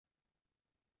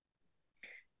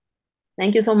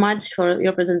Thank you so much for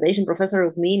your presentation, Professor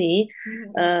Rukmini.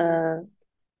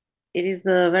 It is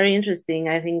very interesting.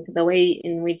 I think the way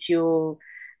in which you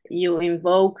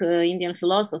invoke Indian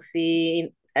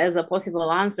philosophy as a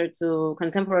possible answer to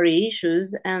contemporary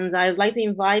issues. And I'd like to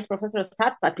invite Professor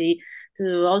Satpathy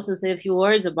to also say a few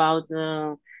words about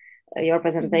your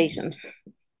presentation.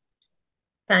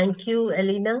 Thank you,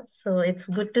 Elena. So it's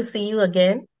good to see you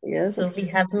again. Yes. So we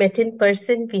have met in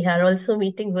person. We are also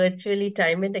meeting virtually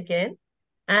time and again.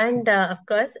 And of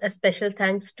course, a special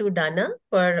thanks to Dana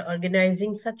for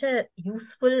organizing such a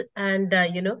useful and,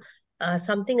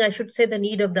 something I should say the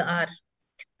need of the hour,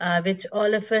 which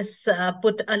all of us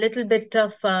put a little bit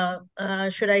of,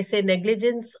 should I say,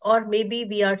 negligence, or maybe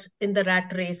we are in the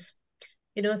rat race.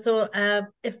 So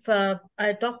if I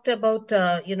talked about,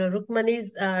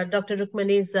 Dr.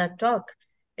 Rukmani's talk,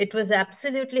 it was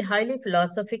absolutely highly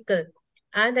philosophical.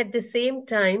 And at the same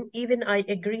time, even I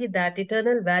agree that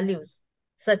eternal values,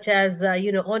 such as,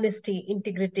 honesty,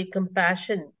 integrity,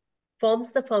 compassion,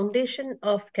 forms the foundation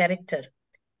of character.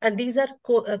 And these are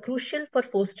crucial for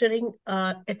fostering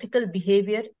ethical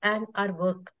behavior and our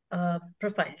work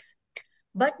profiles.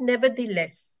 But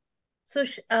nevertheless, so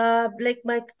I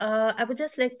would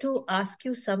just like to ask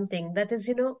you something. That is,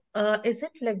 is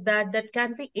it like that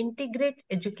can we integrate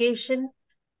education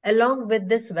along with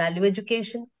this value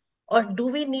education, or do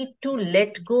we need to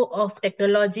let go of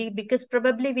technology? Because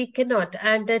probably we cannot,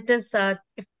 and it is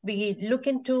if we look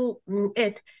into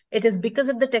it is because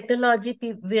of the technology.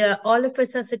 All of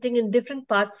us are sitting in different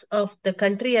parts of the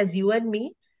country, as you and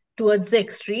me, towards the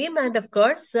extreme, and of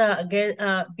course again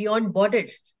beyond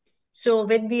borders. So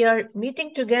when we are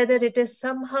meeting together, it is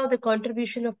somehow the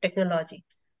contribution of technology.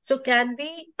 So can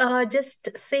we just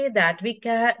say that we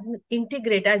can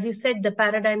integrate, as you said, the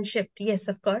paradigm shift? Yes,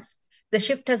 of course, the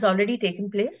shift has already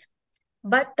taken place.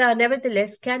 But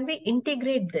nevertheless, can we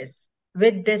integrate this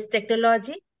with this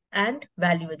technology and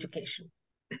value education?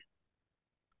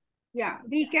 Yeah,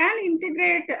 we can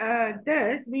integrate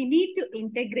this. We need to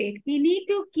integrate. We need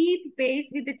to keep pace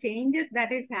with the changes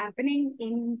that is happening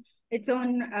in its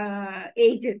own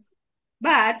ages.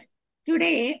 But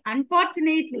today,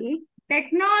 unfortunately,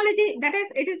 technology,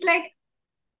 it is like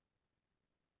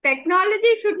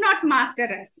technology should not master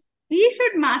us. We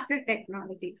should master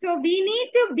technology. So we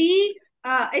need to be,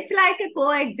 it's like a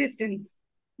coexistence.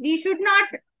 We should not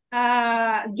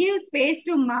give space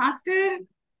to master.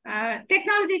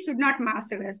 Technology should not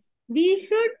master us. We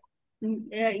should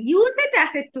use it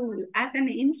as a tool, as an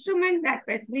instrument that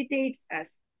facilitates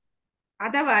us.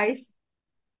 Otherwise,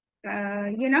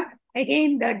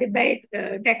 again, the debate,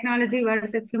 technology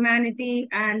versus humanity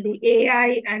and the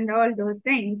AI and all those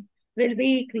things will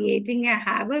be creating a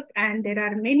havoc. And there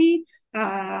are many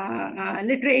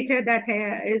literature that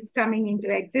is coming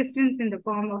into existence in the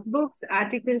form of books,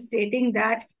 articles stating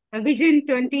that Vision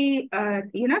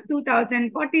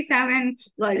 2047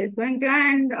 world is going to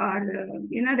end, or,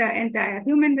 the entire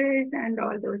human race and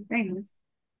all those things.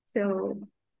 So,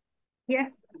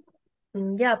 yes.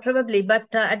 Yeah, probably.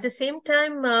 But at the same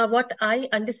time, what I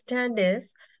understand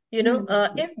is,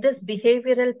 if this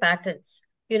behavioral patterns,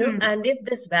 and if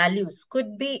this values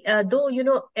could be, though,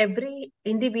 every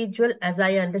individual, as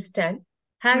I understand,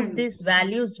 has these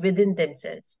values within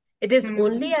themselves. It is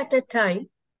only at a time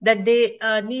that they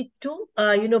need to,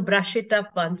 brush it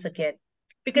up once again.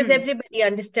 Because everybody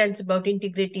understands about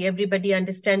integrity, everybody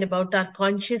understands about our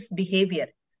conscious behavior.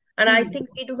 And I think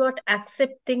we do not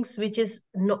accept things which is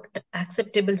not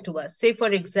acceptable to us. Say, for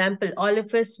example, all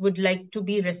of us would like to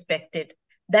be respected.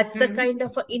 That's a kind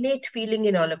of an innate feeling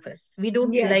in all of us. We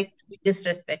don't like to be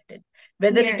disrespected,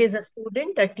 whether it is a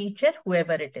student, a teacher,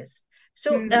 whoever it is.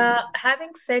 So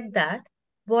having said that,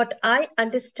 what I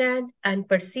understand and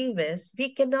perceive is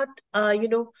we cannot,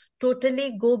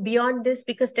 totally go beyond this,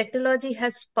 because technology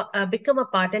has become a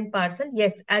part and parcel.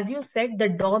 Yes, as you said, the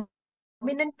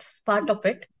dominant part of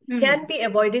it can be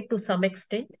avoided to some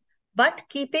extent, but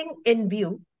keeping in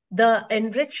view the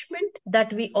enrichment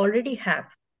that we already have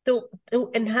to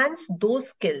enhance those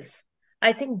skills,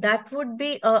 I think that would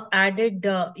be a added,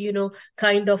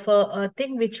 kind of a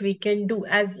thing which we can do.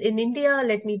 As in India,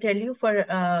 let me tell you, for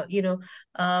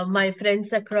my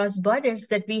friends across borders,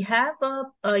 that we have,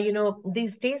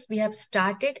 these days we have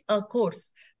started a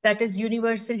course that is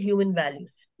universal human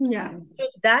values. Yeah. So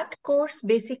that course,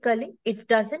 basically, it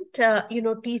doesn't,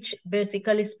 teach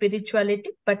basically spirituality,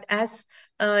 but as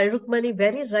Rukmani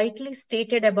very rightly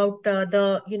stated about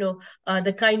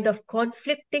the kind of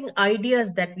conflicting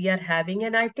ideas that we are having.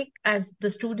 And I think as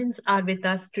the students are with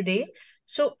us today,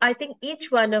 So I think each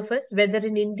one of us, whether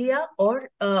in India or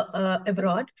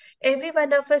abroad, every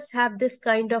one of us have this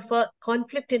kind of a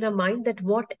conflict in our mind that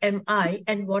what am I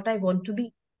and what I want to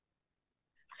be.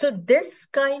 So this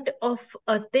kind of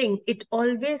a thing, it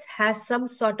always has some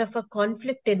sort of a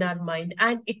conflict in our mind,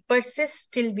 and it persists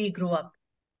till we grow up,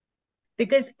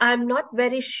 because I'm not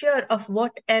very sure of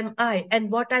what am I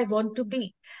and what I want to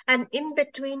be. And in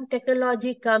between,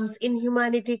 technology comes,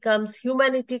 inhumanity comes,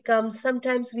 humanity comes.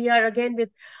 Sometimes we are again with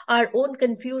our own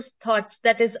confused thoughts.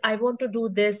 That is, I want to do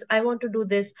this, I want to do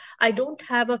this. I don't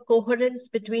have a coherence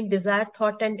between desire,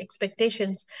 thought, and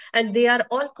expectations. And they are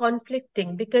all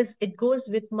conflicting because it goes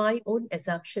with my own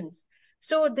assumptions.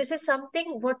 So this is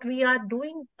something what we are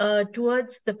doing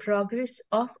towards the progress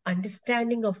of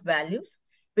understanding of values,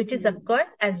 which is, of course,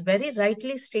 as very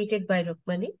rightly stated by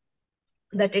Rukmini,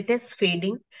 that it is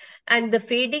fading. And the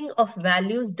fading of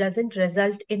values doesn't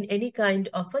result in any kind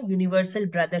of a universal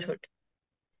brotherhood.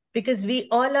 Because we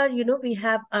all are, we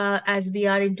have, as we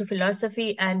are into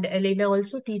philosophy, and Elena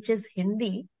also teaches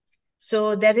Hindi.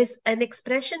 So there is an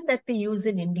expression that we use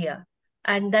in India.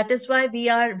 And that is why we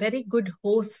are very good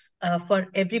hosts for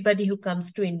everybody who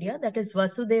comes to India. That is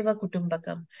Vasudeva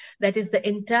Kutumbakam. That is, the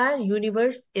entire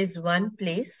universe is one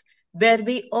place where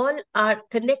we all are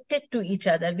connected to each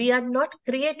other. We are not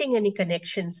creating any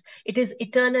connections. It is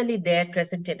eternally there,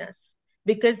 present in us,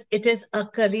 because it is a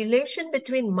correlation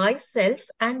between myself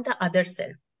and the other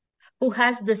self, who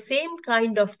has the same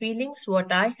kind of feelings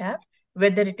what I have,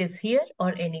 whether it is here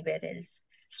or anywhere else.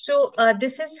 So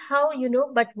this is how,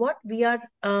 but what we are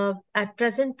at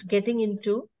present getting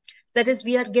into, that is,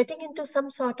 we are getting into some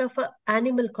sort of a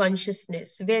animal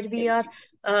consciousness, where we are,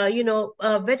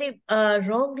 very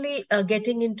wrongly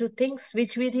getting into things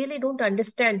which we really don't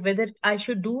understand whether I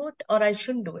should do it or I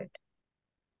shouldn't do it.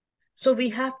 So we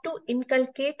have to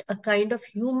inculcate a kind of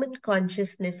human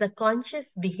consciousness, a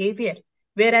conscious behavior,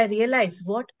 where I realize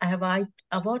what am I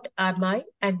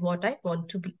and what I want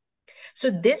to be.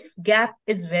 So this gap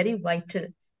is very vital.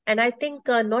 And I think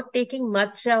not taking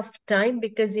much of time,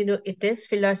 because, it is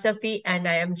philosophy, and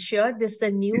I am sure this is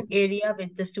a new area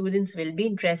which the students will be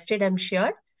interested, I'm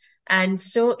sure. And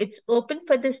so it's open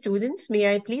for the students.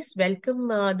 May I please welcome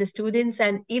the students,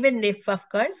 and even if, of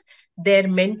course, their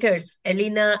mentors,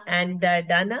 Elena and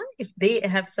Dana, if they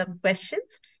have some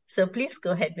questions. So please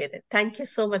go ahead with it. Thank you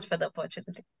so much for the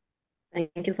opportunity.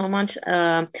 Thank you so much.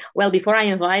 Well, before I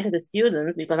invite the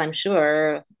students, because I'm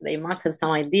sure they must have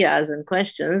some ideas and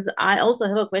questions, I also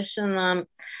have a question.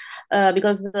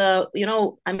 Because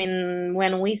I mean,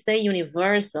 when we say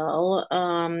universal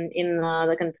in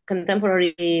the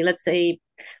contemporary, let's say,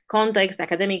 context,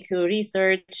 academic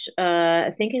research,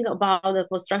 thinking about the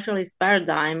post-structuralist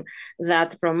paradigm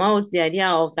that promotes the idea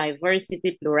of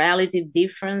diversity, plurality,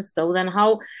 difference. So then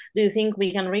how do you think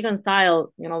we can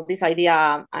reconcile, this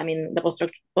idea, I mean, the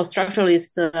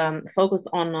post-structuralist focus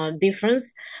on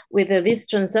difference with this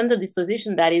transcendent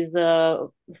disposition that is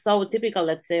so typical,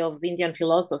 let's say, of Indian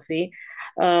philosophy.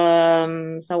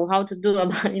 So how to do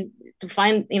about it, to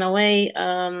find, in a way,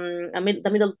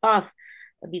 the middle path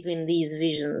between these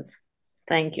visions.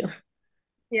 Thank you.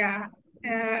 Yeah.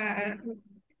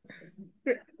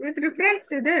 With reference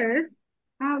to this,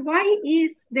 why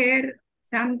is there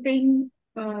something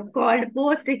called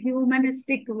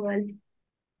post-humanistic world?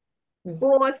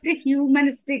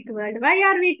 Post-humanistic world. Why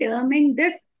are we terming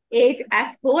this age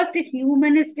as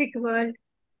post-humanistic world?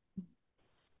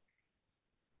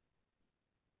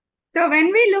 So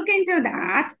when we look into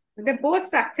that, the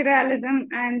post-structuralism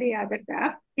and the other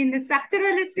stuff, in the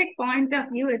structuralistic point of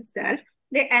view itself,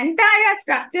 the entire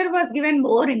structure was given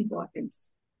more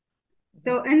importance.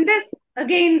 So in this,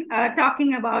 again,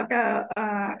 talking about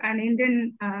an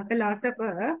Indian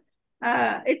philosopher,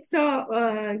 it's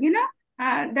there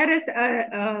is a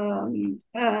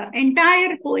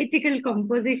entire poetical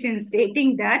composition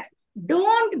stating that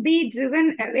don't be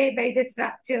driven away by the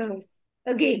structures.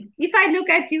 Again, if I look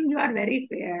at you, you are very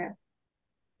fair,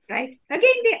 right?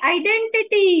 Again, the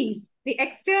identities, the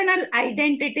external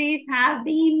identities have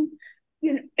been,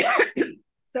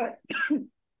 so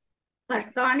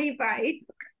personified,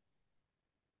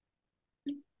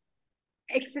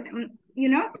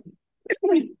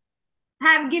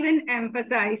 have given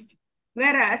emphasized,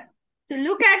 whereas to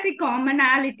look at the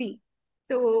commonality,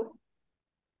 so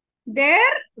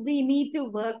there we need to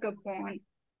work upon.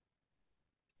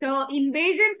 So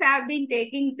invasions have been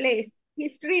taking place.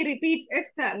 History repeats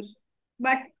itself,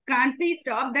 but can't we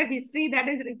stop the history that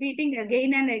is repeating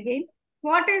again and again?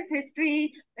 What is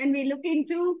history when we look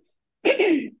into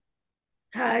the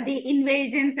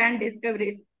invasions and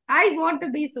discoveries? I want to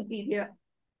be superior.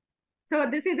 So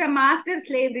this is a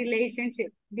master-slave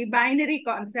relationship. the binary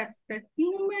concepts, the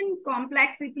human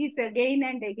complexities again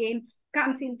and again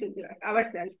comes into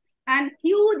ourselves. And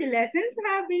huge lessons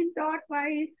have been taught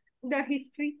by the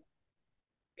history.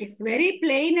 It's very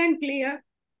plain and clear.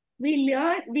 We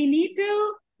need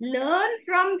to learn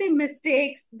from the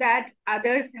mistakes that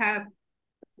others have.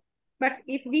 But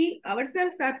if we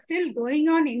ourselves are still going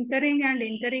on incurring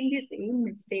the same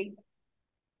mistake,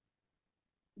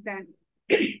 then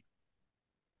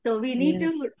so we need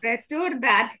to restore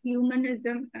that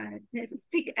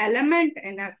humanistic element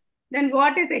in us. Then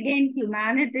what is again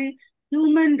humanity,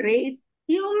 human race?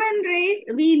 Human race,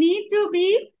 we need to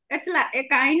be, it's like a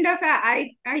kind of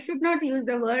I should not use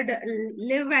the word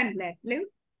live and let live,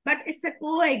 but it's a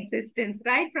coexistence,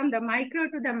 right? From the micro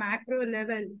to the macro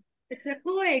level. It's a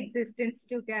coexistence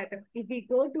together. If we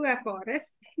go to a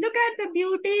forest, look at the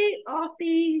beauty of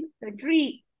the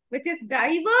tree, which is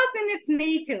diverse in its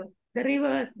nature. The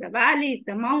rivers, the valleys,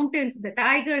 the mountains, the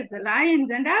tigers, the lions,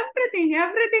 and everything.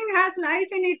 Everything has life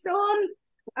in its own,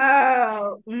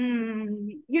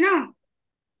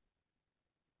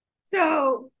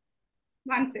 So,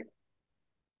 one second.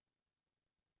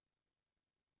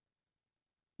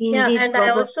 Yeah, and I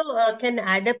also can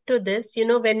add up to this,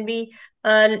 when we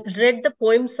read the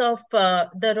poems of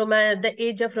the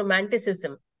age of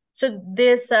Romanticism. So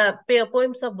there's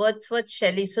poems of Wordsworth,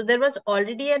 Shelley. So there was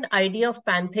already an idea of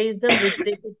pantheism which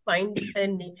they could find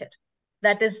in nature.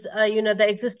 That is, the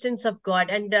existence of God.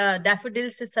 And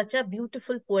Daffodils is such a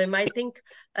beautiful poem. I think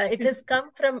it has come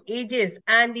from ages.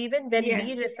 And even when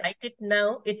we recite it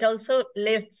now, it also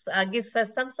gives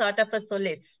us some sort of a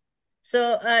solace.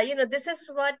 So, this is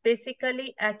what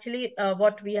basically actually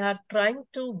what we are trying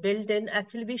to build in.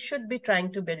 Actually, we should be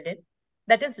trying to build in.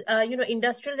 That is,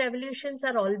 industrial revolutions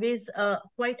are always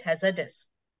quite hazardous.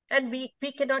 And we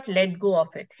cannot let go of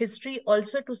it. History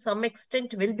also to some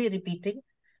extent will be repeating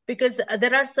because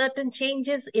there are certain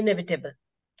changes inevitable.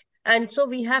 And so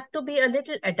we have to be a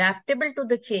little adaptable to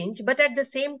the change, but at the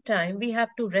same time, we have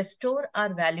to restore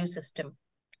our value system.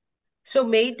 So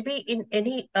may it be in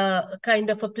any kind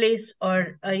of a place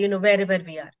or, wherever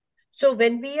we are. So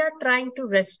when we are trying to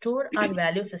restore our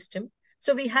value system,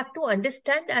 so we have to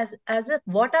understand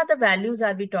what are the values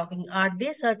are we talking? Are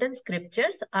they certain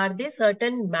scriptures? Are they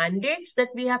certain mandates that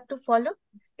we have to follow?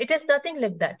 It is nothing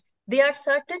like that. They are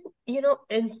certain,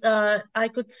 I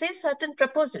could say certain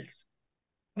proposals,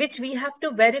 which we have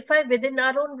to verify within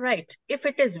our own right. If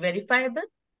it is verifiable,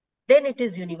 then it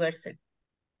is universal.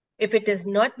 If it is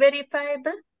not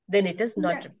verifiable, then it is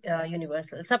not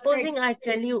universal. Supposing I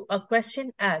tell you a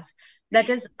question as that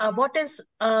is what is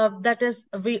that is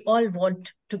we all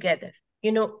want together,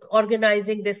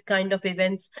 organizing this kind of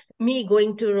events, me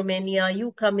going to Romania,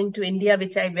 you coming to India,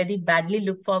 which I very badly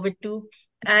look forward to,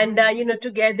 and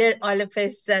together all of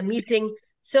us meeting.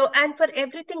 So, and for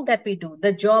everything that we do,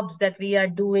 the jobs that we are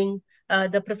doing,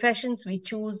 the professions we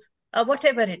choose,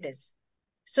 whatever it is,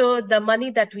 so the money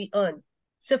that we earn.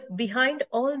 So behind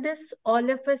all this,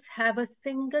 all of us have a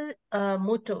single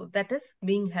motto, that is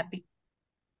being happy.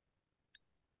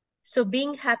 So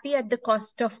being happy at the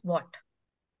cost of what?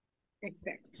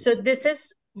 Exactly. So this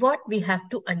is what we have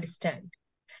to understand.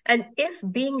 And if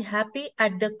being happy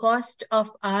at the cost of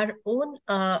our own,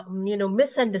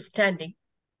 misunderstanding,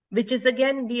 which is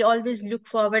again, we always look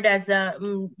forward as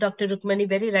Dr. Rukmini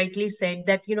very rightly said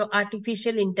that,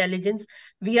 artificial intelligence,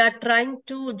 we are trying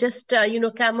to just,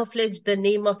 camouflage the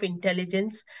name of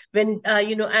intelligence when,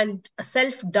 and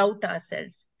self-doubt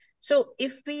ourselves. So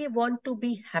if we want to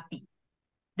be happy,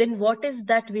 then what is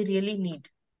that we really need?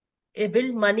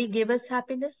 Will money give us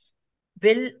happiness?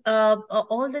 Will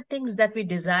all the things that we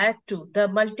desire to, the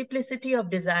multiplicity of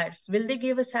desires, will they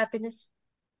give us happiness?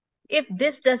 If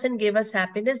this doesn't give us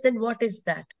happiness, then what is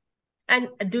that? And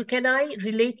can I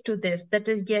relate to this? That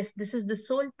is, yes, this is the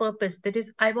sole purpose. That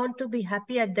is, I want to be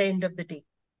happy at the end of the day.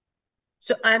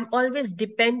 So I'm always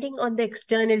depending on the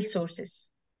external sources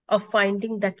of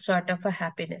finding that sort of a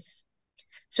happiness.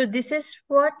 So this is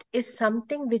what is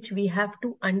something which we have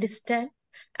to understand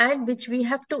and which we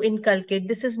have to inculcate.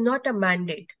 This is not a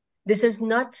mandate. This is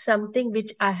not something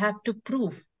which I have to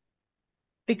prove.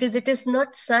 Because it is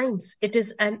not science, it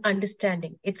is an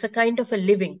understanding. It's a kind of a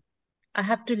living. I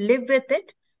have to live with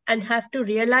it and have to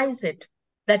realize it.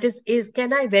 That is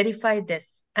can I verify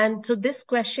this? And so this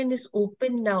question is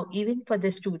open now, even for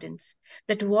the students,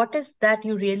 that what is that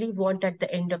you really want at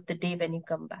the end of the day when you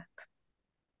come back?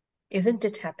 Isn't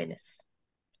it happiness?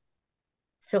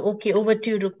 So, okay, over to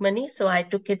you, Rukmini. So I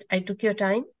took your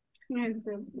time. Yes.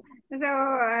 So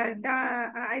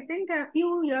I think a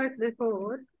few years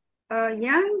before, a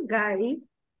young guy,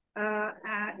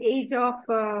 at the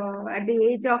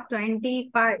age of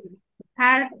 25,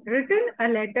 had written a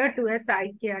letter to a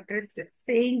psychiatrist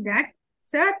saying that,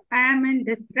 "Sir, I am in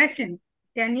depression.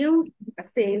 Can you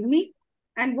save me?"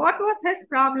 And what was his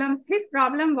problem? His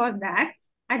problem was that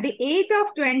at the age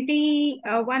of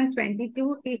 21,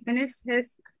 22, he finished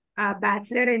his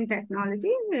bachelor in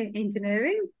technology,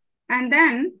 engineering. And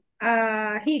then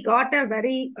he got a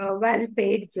very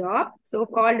well-paid job,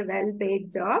 so-called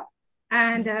well-paid job.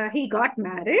 And he got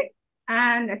married.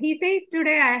 And he says,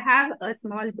 "Today I have a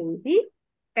small baby.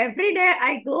 Every day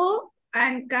I go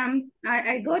and come.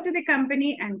 I go to the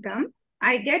company and come.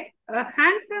 I get a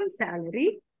handsome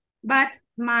salary, but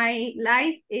my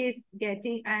life is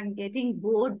I'm getting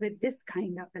bored with this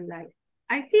kind of a life.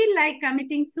 I feel like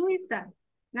committing suicide.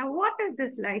 Now, what is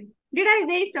this life? Did I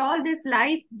waste all this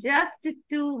life just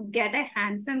to get a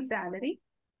handsome salary?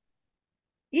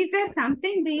 Is there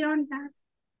something beyond that?"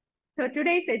 So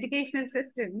today's educational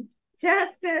system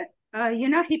just,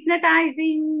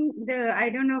 hypnotizing I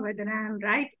don't know whether I'm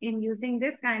right in using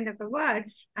this kind of a word,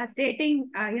 stating,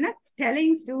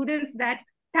 telling students that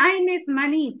time is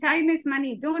money,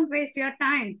 don't waste your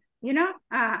time,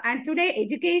 and today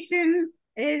education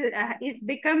is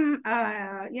become,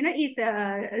 is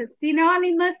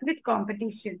synonymous with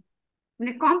competition.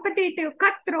 Competitive,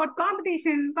 cutthroat,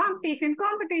 competition.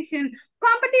 Competition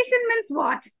means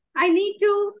what? I need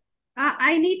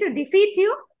to defeat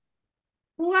you.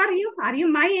 Who are you? Are you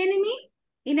my enemy?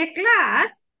 In a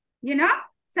class,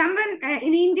 someone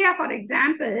in India, for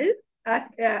example, I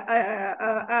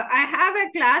have a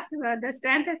class, the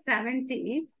strength is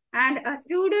 70, and a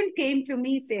student came to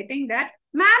me stating that,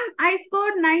 "Ma'am, I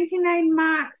scored 99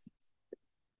 marks.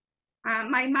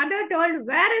 My mother told,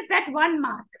 where is that one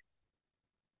mark?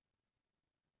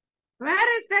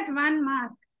 Where is that one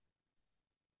mark?"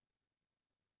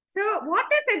 So what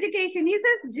is education? Is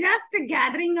it just a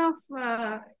gathering of,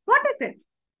 what is it?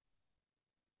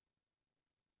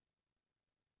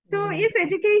 So is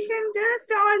education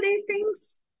just all these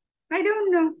things? I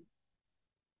don't know.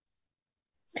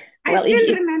 Well,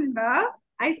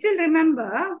 I still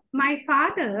remember my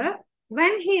father,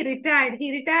 when he retired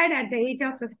at the age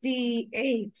of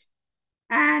 58.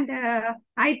 And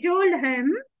I told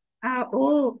him,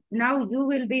 "Oh, now you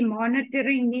will be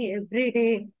monitoring me every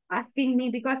day, asking me,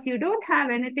 because you don't have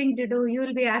anything to do. You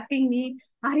will be asking me,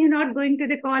 are you not going to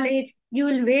the college? You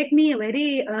will wake me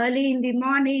very early in the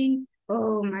morning.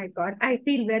 Oh my God, I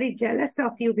feel very jealous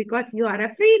of you because you are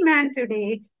a free man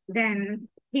today." Then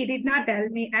he did not tell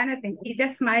me anything. He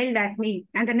just smiled at me.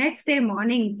 And the next day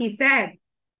morning, he said,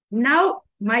 "Now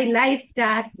my life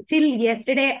starts. Till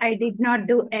yesterday, I did not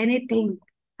do anything."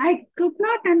 I could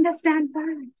not understand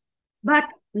that. But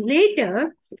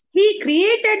later, he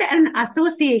created an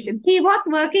association. He was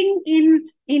working in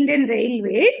Indian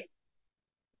Railways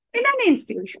in an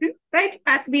institution, right,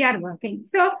 as we are working.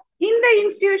 So in the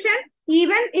institution,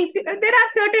 even if there are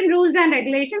certain rules and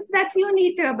regulations that you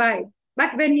need to abide,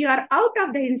 but when you are out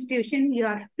of the institution, you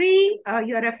are free,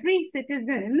 you are a free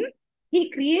citizen. He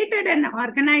created an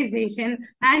organization,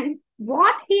 and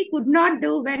what he could not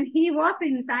do when he was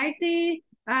inside the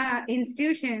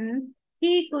institution,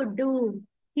 he could do.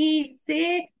 He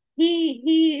said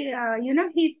he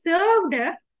served.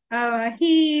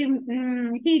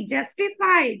 He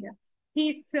justified.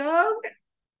 He served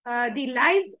the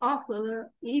lives of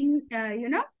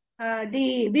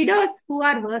the widows who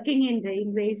are working in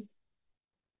railways,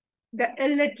 the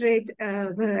illiterate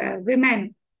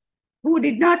women who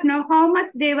did not know how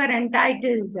much they were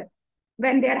entitled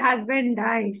when their husband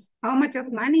dies, how much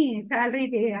of money, salary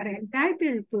they are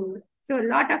entitled to. So a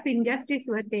lot of injustice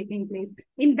were taking place.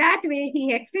 In that way,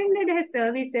 he extended his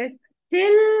services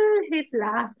till his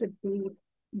last breath.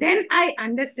 Then I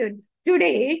understood.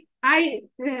 Today, I'm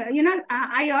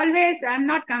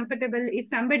not comfortable if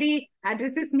somebody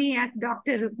addresses me as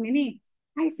Dr. Rukmini.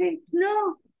 I say,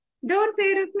 "No, don't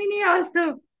say Rukmini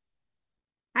also."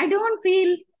 I don't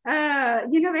feel,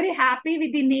 very happy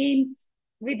with the names,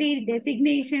 with the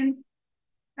designations.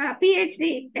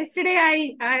 PhD. Yesterday,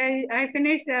 I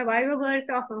finished the Viva verse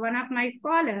of one of my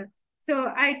scholars.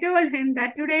 So I told him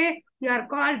that today you are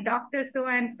called Dr.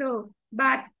 So-and-so,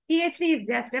 but PhD is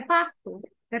just a passport.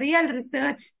 The real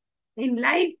research in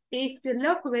life is to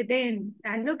look within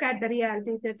and look at the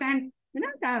realities and,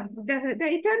 the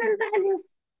eternal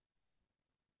values.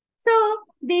 So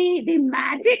the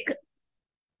magic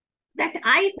that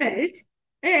I felt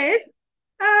is,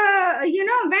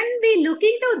 when we look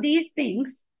into these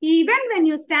things, even when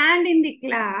you stand in the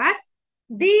class,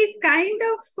 these kind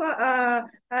of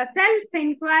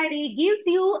self-inquiry gives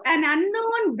you an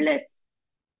unknown bliss.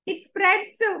 It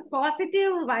spreads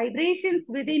positive vibrations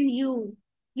within you.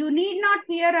 You need not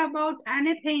fear about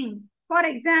anything. For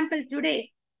example,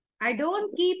 today, I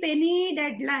don't keep any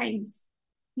deadlines.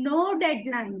 No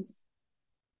deadlines.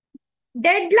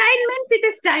 Deadline means it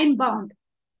is time bound.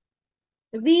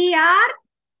 We are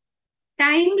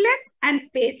timeless and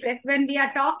spaceless. When we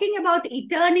are talking about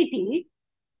eternity,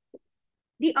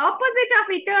 the opposite of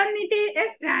eternity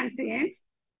is transient,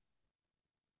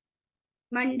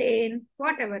 mundane,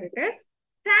 whatever it is.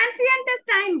 Transient is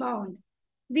time bound.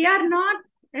 We are not,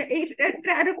 if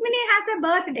Rukmini has a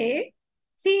birthday,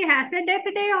 she has a death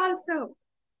day also.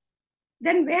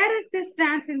 Then where is this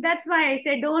transient? That's why I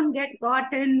say don't get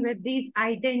caught in with these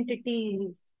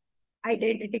identities.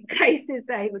 Identity crisis,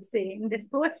 I would say, in this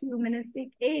post-humanistic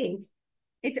age.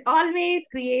 It always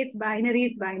creates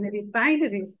binaries.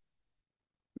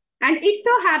 And it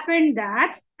so happened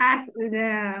that as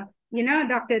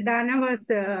Dr. Dana was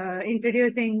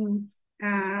introducing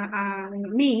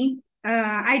me,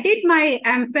 I did my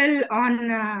MPhil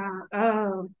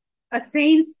on a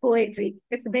saint's poetry.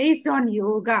 It's based on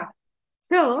yoga.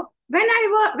 So when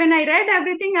I read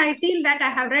everything, I feel that I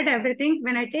have read everything.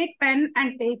 When I take pen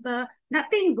and paper,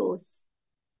 nothing goes.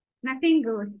 Nothing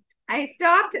goes. I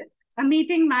stopped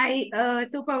meeting my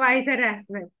supervisor as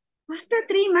well. After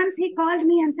 3 months, he called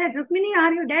me and said, Rukmini,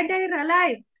 are you dead or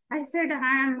alive? I said,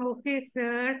 I am okay,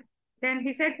 sir. Then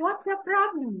he said, what's the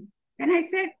problem? Then I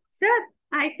said, sir,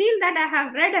 I feel that I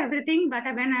have read everything, but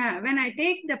when I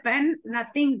take the pen,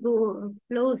 nothing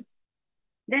flows.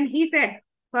 Then he said,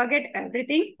 forget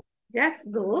everything, just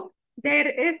go. There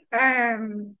is,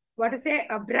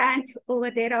 a branch over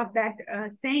there of that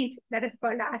saint that is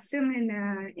called ashram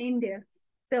in India.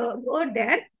 So go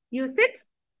there, you sit,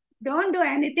 don't do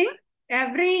anything.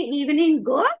 Every evening,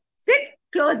 go, sit,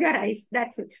 close your eyes.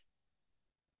 That's it.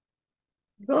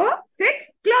 Go, sit,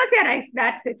 close your eyes.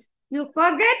 That's it. You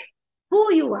forget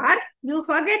who you are. You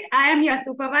forget I am your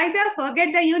supervisor.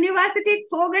 Forget the university.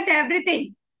 Forget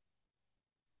everything.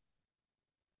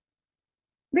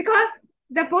 Because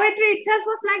the poetry itself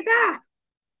was like that.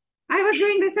 I was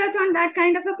doing research on that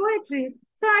kind of a poetry.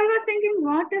 So I was thinking,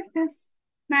 what is this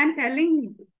man telling me?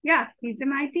 Yeah, he's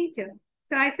my teacher.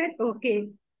 So I said, okay.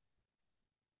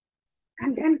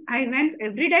 And then I went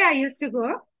every day. I used to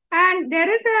go. And there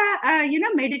is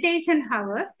a meditation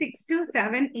hour, 6 to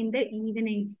 7 in the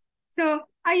evenings. So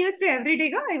I used to every day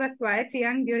go. I was quite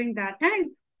young during that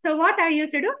time. So what I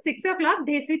used to do, 6 o'clock,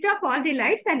 they switch off all the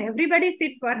lights and everybody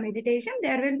sits for meditation.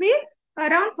 There will be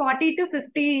around 40 to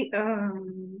 50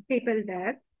 people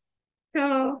there.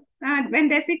 So when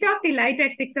they switch off the light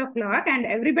at 6 o'clock and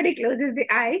everybody closes the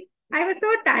eyes, I was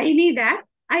so tiny that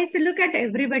I used to look at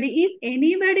everybody. Is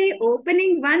anybody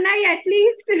opening one eye at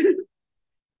least?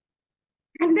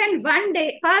 And then one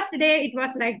day, first day, it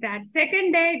was like that.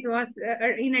 Second day, it was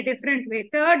in a different way.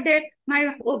 Third day,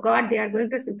 oh God, they are going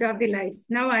to switch off the lights.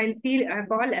 Now I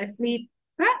fall asleep.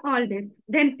 All this.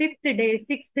 Then fifth day,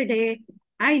 sixth day,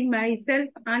 I myself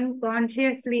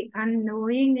unconsciously,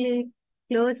 unknowingly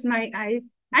closed my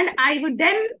eyes. And I would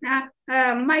then,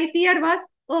 my fear was,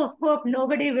 oh, hope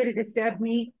nobody will disturb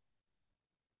me.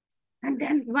 And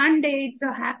then one day it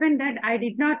so happened that I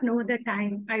did not know the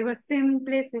time. I was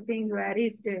simply sitting very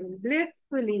still,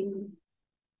 blissfully.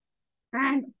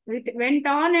 And it went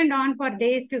on and on for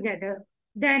days together.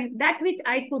 Then that which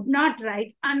I could not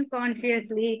write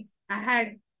unconsciously, I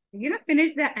had,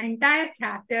 finished the entire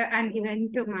chapter and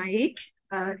given to my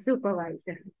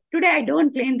supervisor. Today, I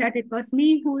don't claim that it was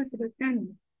me who is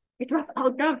written. It was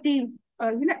out of the,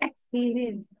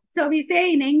 experience. So we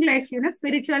say in English,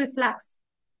 spiritual flux.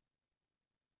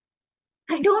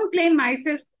 I don't claim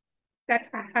myself that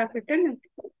I have written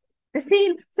it.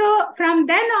 See, so from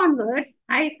then onwards,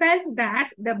 I felt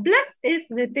that the bliss is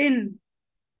within.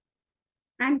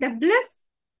 And the bliss,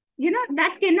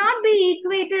 that cannot be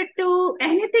equated to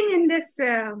anything in this.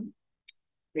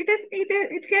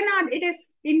 It cannot, it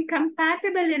is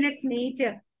incompatible in its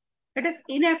nature. It is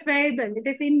ineffable. It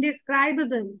is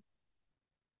indescribable.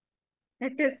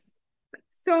 It is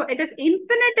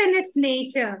infinite in its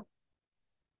nature.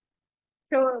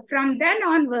 So from then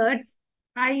onwards,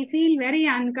 I feel very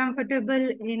uncomfortable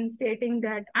in stating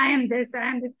that I am this, I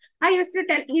am this. I used to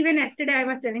tell, even yesterday I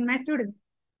was telling my students,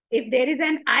 if there is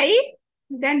an I,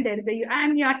 then there is a you. I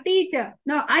am your teacher.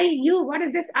 No, I, you. What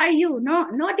is this? I, you.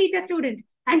 No teacher, student.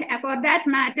 And for that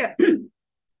matter,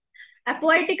 a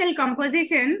poetical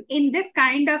composition in this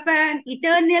kind of an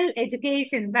eternal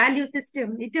education value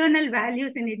system, eternal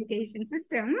values in education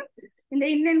system, in the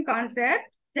Indian concept,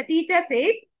 the teacher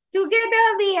says,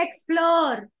 together we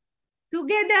explore.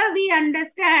 Together we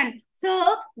understand.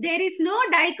 So there is no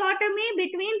dichotomy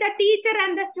between the teacher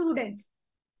and the student.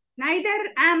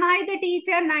 Neither am I the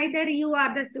teacher, neither you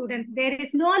are the student. There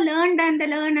is no learned and the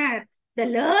learner. The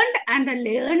learned and the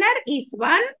learner is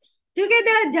one,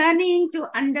 together journeying to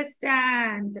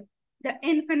understand the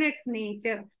infinite's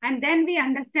nature. And then we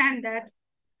understand that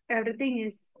everything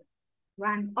is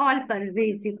one, all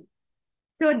pervasive.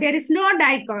 So there is no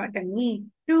dichotomy.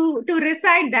 To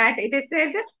recite that, it is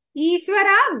said,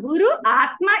 Ishvara Guru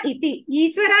Atma Iti.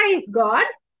 Ishvara is God,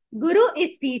 Guru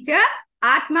is teacher,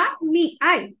 Atma, me,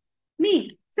 I,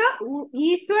 me. So,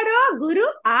 Ishvara Guru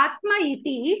Atma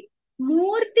Iti,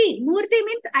 Murti. Murti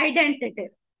means identity.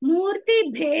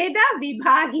 Murti Bheda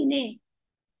Vibhagine.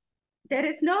 There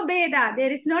is no Bheda,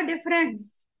 there is no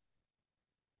difference.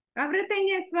 Everything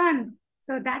is one.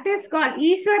 So that is called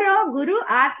Ishvara Guru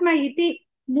Atma Iti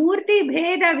Murti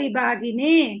Bheda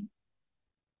Vibhagine.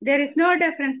 There is no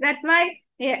difference. That's why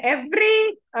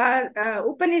every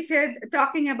Upanishad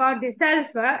talking about the self,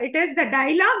 it is the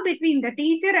dialogue between the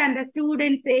teacher and the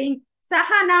student saying,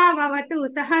 Sahana Vavatu,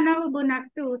 Sahana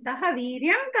Bunaktu, Saha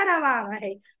Viryam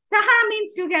Karavavahe. Saha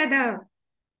means together.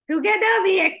 Together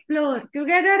we explore,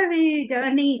 together we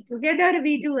journey, together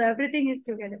we do, everything is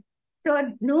together. So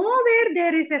nowhere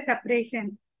there is a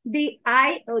separation. The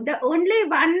only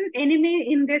one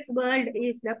enemy in this world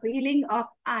is the feeling of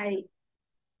I.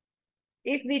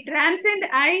 If we transcend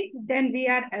I, then we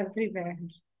are everywhere.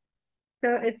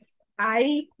 So it's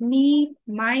I, me,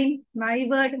 mine, my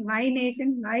word, my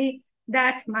nation, my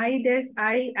that, my this,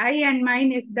 I and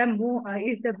mine is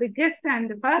the biggest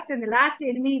and the first and the last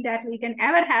enemy that we can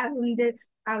ever have in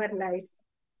our lives.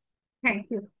 Thank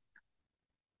you.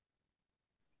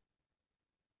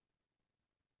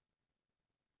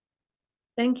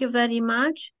 Thank you very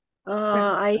much.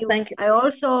 Thank you. I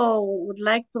also would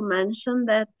like to mention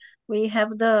that we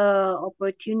have the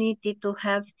opportunity to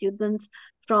have students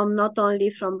from not only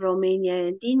from Romania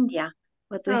and India,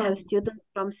 but we have students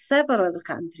from several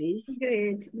countries.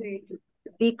 Great.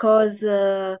 Because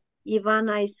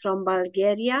Ivana is from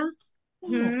Bulgaria,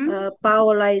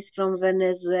 Paola is from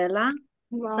Venezuela.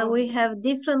 Wow. So we have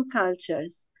different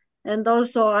cultures. And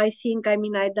also I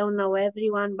don't know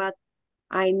everyone, but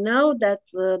I know that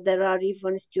there are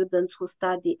even students who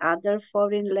study other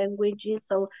foreign languages.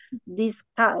 So these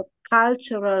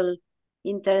cultural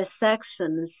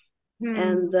intersections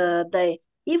and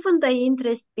even the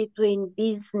interest between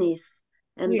business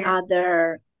and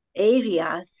other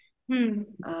areas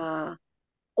are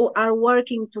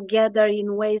working together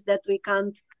in ways that we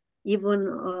can't even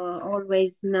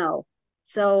always know.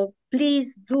 So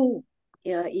please do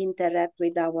interact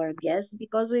with our guests,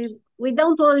 because we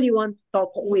don't only want to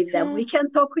talk with them. We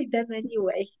can talk with them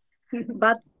anyway,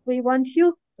 but we want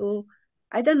you to,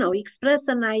 express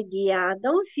an idea.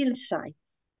 Don't feel shy,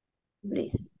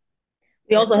 please.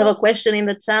 We also have a question in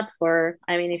the chat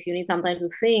if you need some time to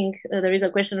think, there is a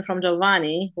question from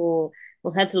Giovanni who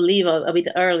had to leave a bit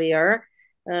earlier.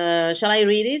 Shall I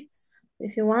read it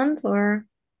if you want, or?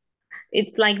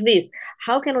 It's like this: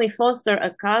 how can we foster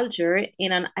a culture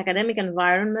in an academic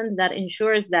environment that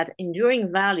ensures that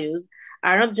enduring values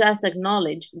are not just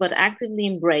acknowledged, but actively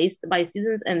embraced by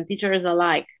students and teachers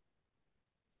alike?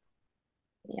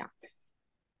 Yeah,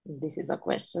 this is a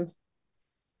question.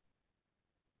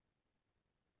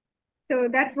 So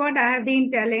that's what I have been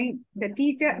telling the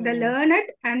teacher, the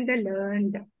learned and the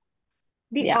learned.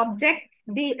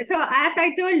 So as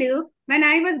I told you, when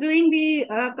I was doing the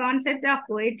concept of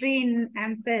poetry in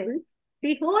MPhil,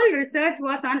 the whole research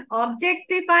was on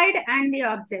objectified and the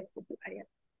objectifier.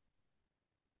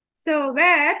 So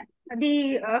where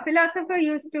the philosopher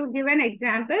used to give an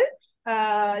example,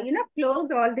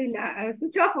 close all the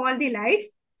switch off all the lights,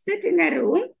 sit in a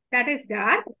room that is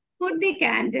dark, put the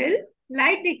candle,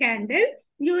 light the candle,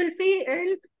 you will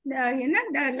feel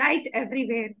the light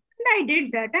everywhere. And I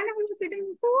did that, and I was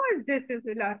sitting, who is this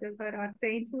philosopher or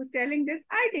saint who's telling this?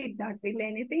 I did not feel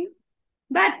anything.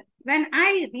 But when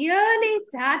I really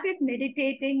started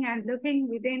meditating and looking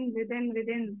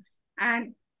within,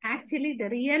 and actually the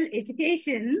real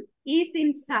education is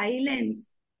in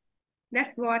silence.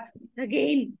 That's what,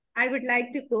 again, I would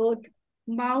like to quote,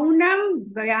 Maunam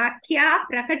Vyakya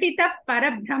Prakatita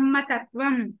Parabrahma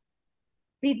Tattvam.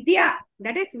 Vidya,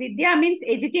 that is Vidya means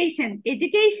education.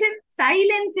 Education,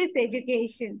 silence is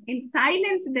education. In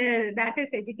silence, that is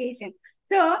education.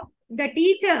 So the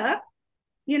teacher,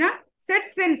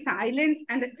 sits in silence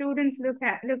and the students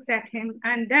looks at him,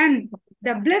 and then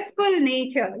the blissful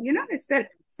nature, it's a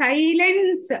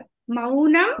silence,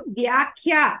 Maunam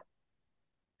Vyakya.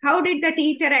 How did the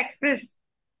teacher express?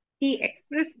 He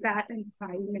expressed that in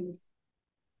silence.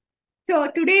 So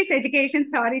today's education,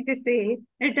 sorry to say,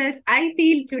 I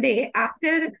feel today,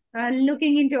 after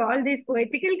looking into all these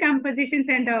poetical compositions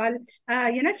and all,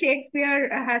 Shakespeare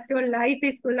has told life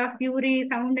is full of fury,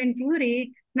 sound and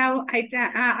fury. Now I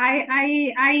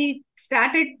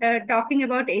started talking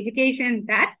about education.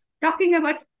 Talking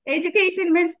about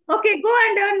education means, okay, go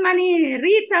and earn money,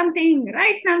 read something,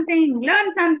 write something,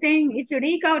 learn something. It should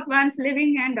eke out one's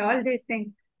living and all these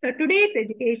things. So today's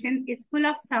education is full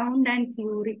of sound and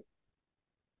fury.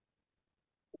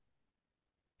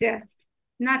 Just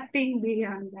nothing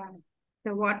beyond that.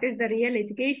 So what is the real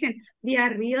education? We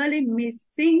are really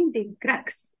missing the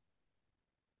crux.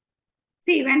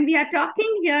 See, when we are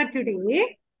talking here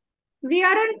today, we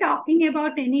aren't talking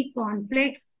about any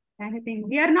conflicts, anything.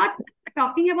 We are not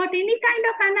talking about any kind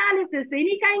of analysis,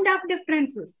 any kind of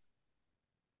differences.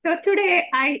 So today,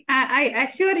 I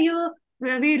assure you, we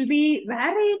will be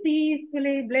very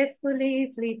peacefully, blissfully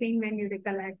sleeping when you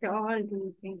recollect all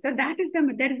these things. So there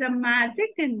is a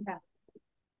magic in that.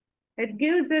 It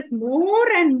gives us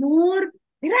more and more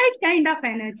the right kind of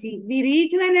energy. We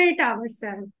rejuvenate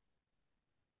ourselves.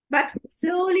 But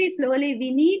slowly, slowly,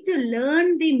 we need to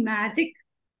learn the magic.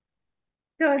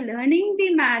 So learning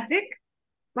the magic,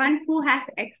 one who has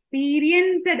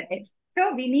experienced it.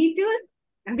 So we need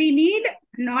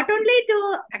not only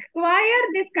to acquire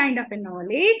this kind of a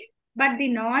knowledge, but the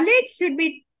knowledge should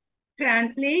be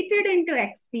translated into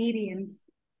experience.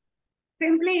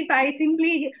 If I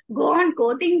simply go on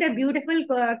quoting the beautiful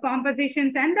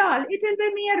compositions and all, it will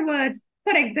be mere words.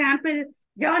 For example,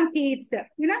 John Keats, the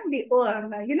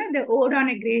Ode on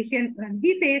Aggression,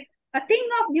 he says, a thing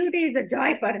of beauty is a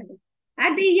joy for him.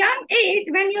 At the young age,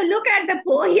 when you look at the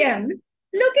poem,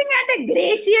 looking at a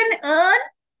Grecian urn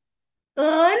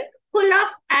full of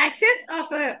ashes of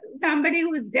somebody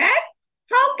who is dead,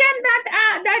 how can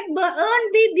that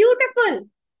urn be beautiful?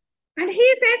 And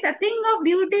he says, a thing of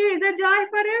beauty is a joy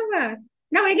forever.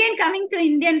 Now again, coming to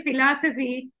Indian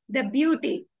philosophy, the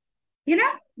beauty.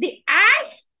 The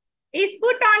ash is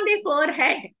put on the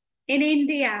forehead in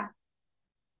India.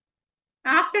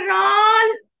 After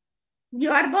all, you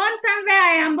are born somewhere,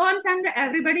 I am born somewhere,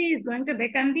 everybody is going to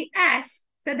become the ash.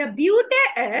 So the beauty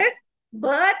is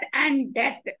birth and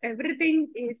death. Everything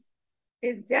is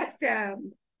just,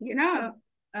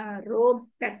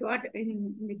 robes. That's what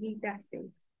in the Gita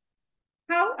says.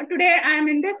 How today I am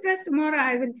in this dress, tomorrow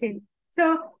I will change.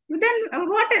 So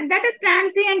then that is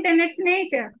transient in its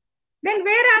nature. Then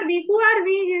where are we? Who are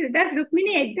we? Does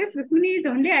Rukmini exist? Rukmini is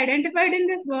only identified in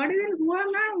this body, then who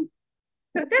am I?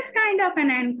 So this kind of an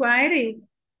inquiry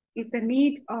is a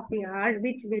need of the art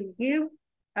which will give,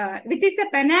 which is a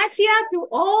panacea to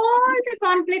all the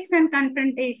conflicts and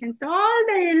confrontations, all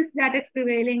the ills that is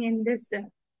prevailing in this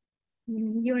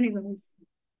universe.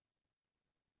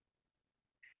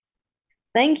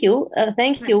 Thank you.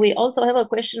 Thank you. We also have a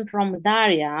question from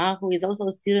Daria, who is also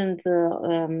a student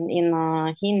in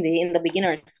Hindi in the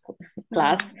beginner's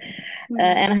class.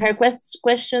 And her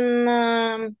question,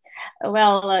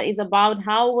 is about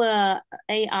how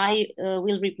AI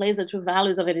will replace the true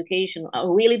values of education.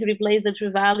 Will it replace the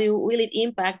true value? Will it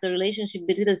impact the relationship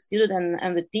between the student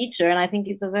and the teacher? And I think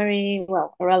it's a very,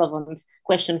 relevant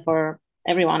question for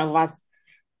every one of us.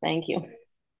 Thank you.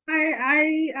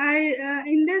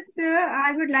 In this,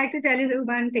 I would like to tell you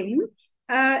one thing.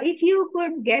 If you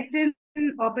could get an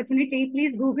opportunity,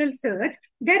 please Google search.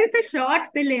 There is a short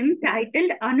film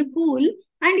titled Anukul,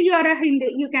 and you are a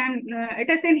Hindi. You can. It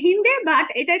is in Hindi, but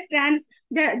it is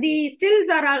the stills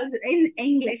are all in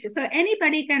English, so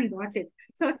anybody can watch it.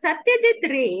 So Satyajit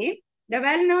Ray, the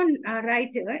well-known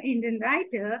Indian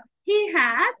writer, he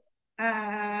has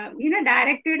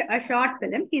directed a short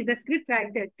film. He's a script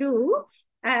writer too.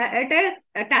 It is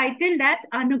titled as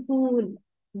Anukul,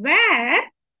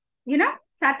 where,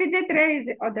 Satyajit Ray is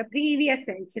of the previous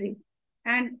century.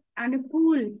 And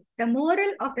Anukul, the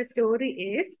moral of the story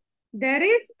is, there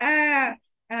is a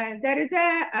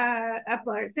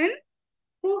person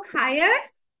who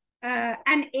hires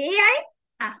an AI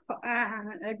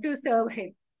to serve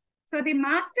him. So the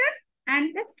master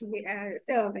and the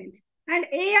servant. And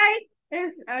AI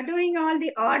is doing all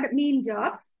the odd menial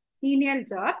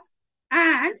jobs.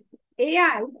 And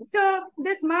AI, so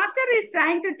this master is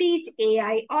trying to teach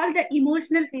AI all the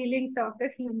emotional feelings of the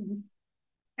humans.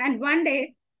 And one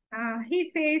day,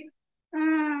 he says,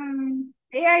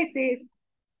 AI says,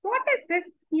 what is this?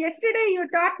 Yesterday you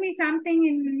taught me something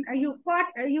you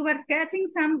were catching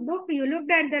some book, you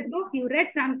looked at that book, you read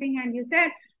something and you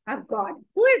said, of God.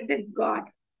 Who is this God?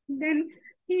 Then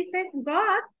he says,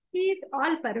 God, he is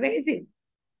all pervasive.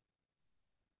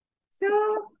 So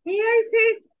AI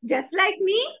says, just like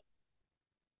me?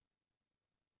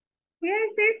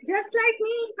 Yes, yes, just like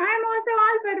me, I am also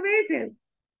all pervasive.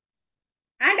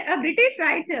 And a British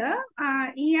writer,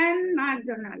 Ian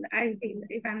MacDonald, I feel,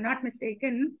 if I'm not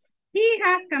mistaken, he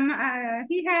has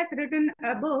written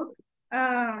a book.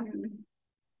 Right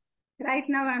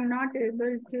now, I'm not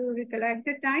able to recollect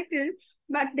the title,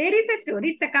 but there is a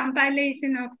story. It's a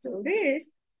compilation of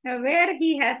stories where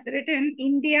he has written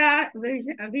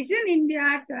Vision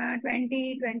India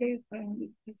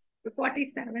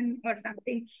 2047 or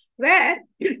something, where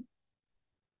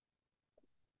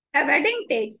a wedding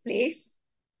takes place,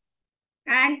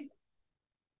 and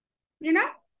the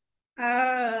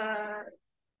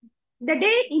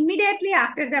day immediately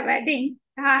after the wedding,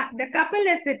 the couple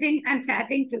is sitting and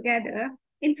chatting together.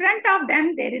 In front of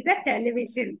them, there is a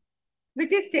television,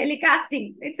 which is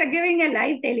telecasting. It's giving a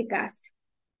live telecast.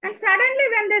 And suddenly,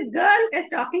 when this girl is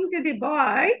talking to the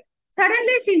boy,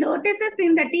 suddenly she notices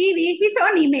in the TV his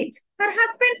own image, her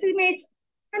husband's image.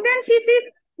 And then she sees,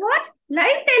 what?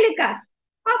 Live telecast.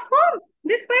 Of whom?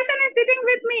 This person is sitting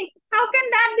with me. How can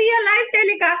that be a live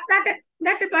telecast?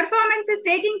 That performance is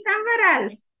taking somewhere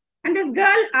else. And this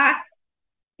girl asks,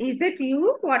 is it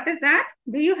you? What is that?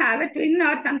 Do you have a twin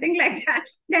or something like that?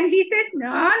 Then he says,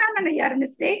 no, you're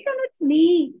mistaken. It's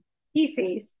me, he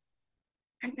says.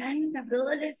 And then the girl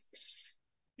is,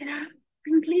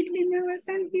 completely nervous.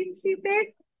 And she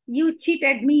says, you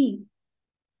cheated me.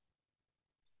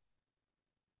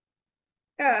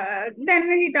 Then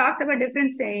he talks about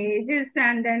different stages,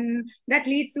 and then that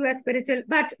leads to a spiritual.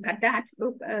 But that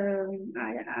book,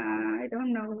 I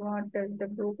don't know what the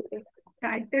book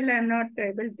title. I'm not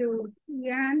able to.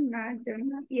 Yeah, I don't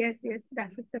know. Yes,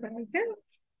 that is the title.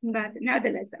 But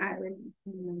nevertheless, I will.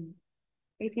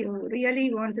 If you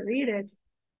really want to read it,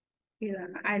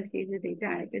 I'll give you the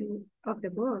title of the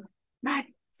book. But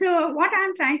so what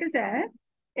I'm trying to say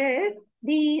is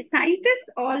the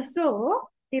scientists also.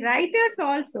 The writers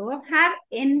also have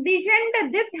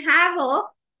envisioned this havoc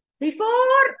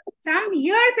before some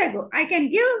years ago. I can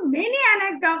give many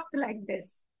anecdotes like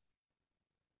this.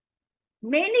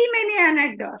 Many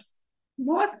anecdotes.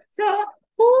 So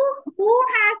who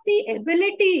has the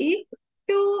ability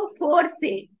to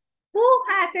foresee? Who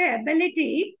has the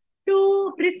ability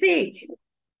to presage?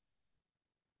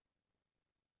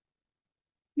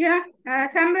 Yeah,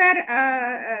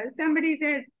 somewhere somebody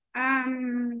said,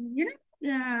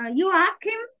 you ask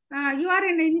him, you are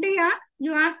in India,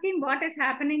 you ask him what is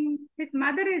happening. His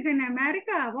mother is in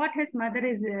America, what his mother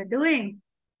is doing.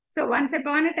 So once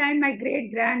upon a time, my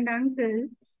great-grand uncle,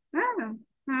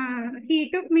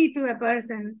 he took me to a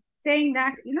person saying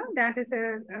that, that is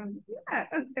a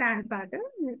grandfather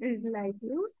is like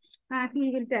you. He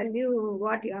will tell you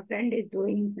what your friend is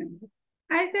doing.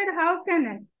 I said, how can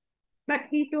I? But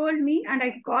he told me, and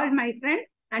I called my friend,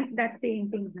 and the same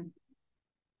thing happened.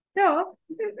 So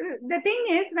the thing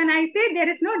is, when I say there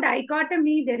is no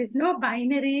dichotomy, there is no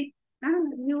binary,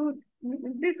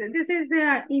 this is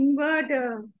the inward.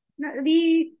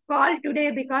 We call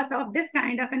today because of this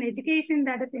kind of an education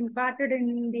that is imparted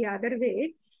in the other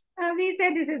way. We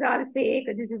say this is all fake,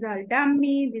 this is all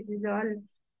dummy, this is all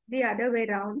the other way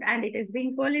around, and it is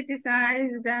being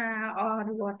politicized or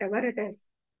whatever it is.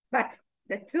 But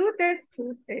the truth is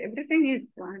truth. Everything is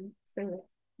one. So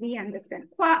we understand.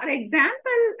 For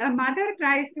example, a mother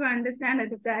tries to understand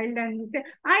the child and say,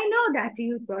 I know that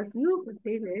you, because you could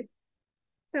feel it.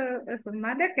 So if a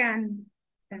mother can,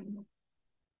 then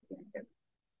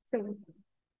so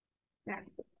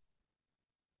that's it.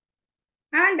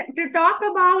 And to talk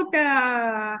about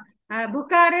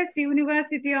Bucharest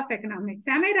University of Economics,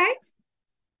 am I right?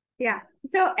 Yeah.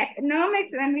 So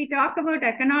economics, when we talk about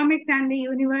economics and the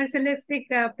universalistic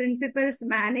principles,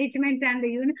 management and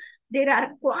there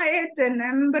are quite a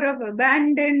number of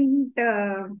abundant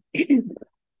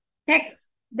texts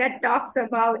that talks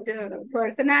about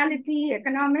personality,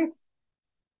 economics,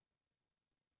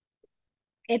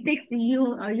 ethics,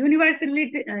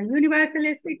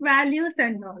 universalistic values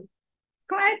and all.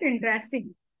 Quite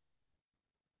interesting.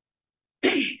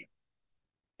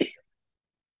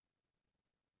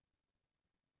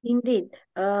 Indeed.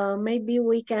 Maybe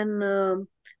we can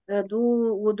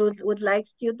would like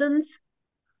students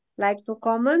like to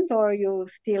comment, or you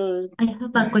still? I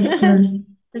have a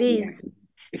question. Please.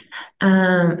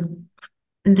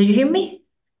 Do you hear me?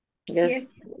 Yes.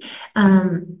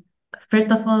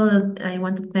 First of all, I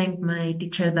want to thank my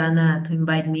teacher Dana to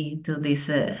invite me to this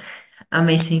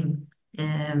amazing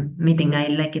meeting. I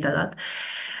like it a lot.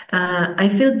 I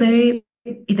feel very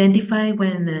identified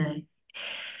when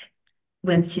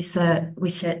she said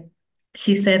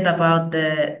about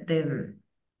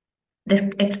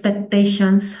the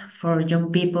expectations for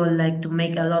young people, like to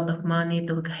make a lot of money,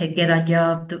 to get a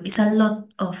job, it's a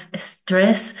lot of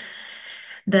stress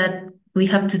that we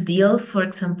have to deal. For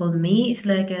example, me, it's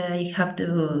like I have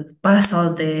to pass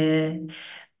all the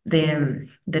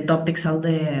topics, all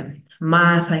the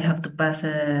math. I have to pass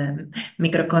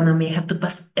microeconomy. I have to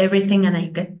pass everything, and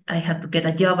I have to get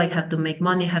a job. I have to make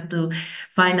money. I have to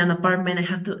find an apartment.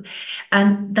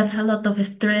 And that's a lot of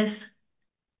stress.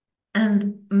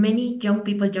 And many young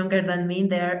people younger than me,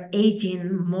 they are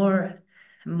aging more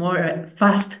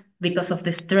fast because of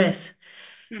the stress.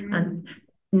 And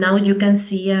now you can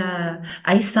see,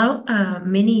 I saw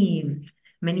many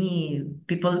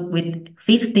people with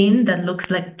 15 that looks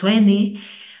like 20,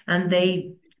 and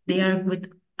they are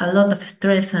with a lot of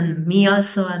stress, and me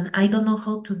also, and I don't know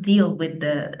how to deal with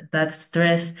that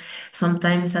stress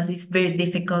sometimes, as it's very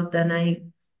difficult, and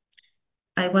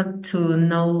I want to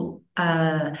know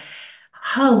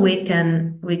how we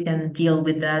can deal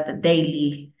with that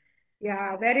daily.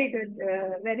 Yeah, very good.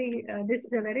 This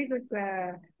is a very good,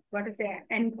 what to say,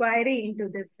 inquiry into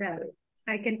this.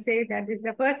 I can say that this is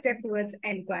the first step towards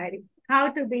inquiry.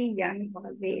 How to be young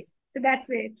always. So that's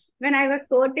it. When I was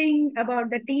quoting about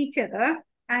the teacher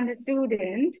and the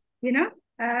student, there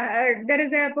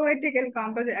is a poetical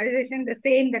composition,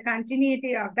 the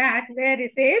continuity of that, where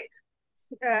it says,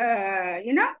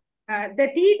 the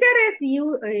teacher is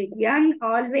young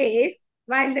always,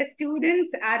 while the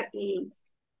students are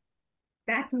aged.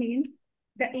 That means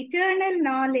the eternal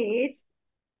knowledge,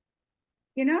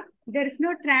 there is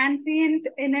no transient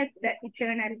in it, the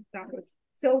eternal knowledge.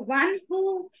 So one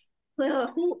who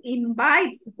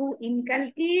imbibes, who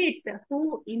inculcates,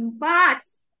 who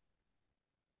imparts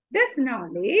this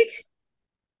knowledge,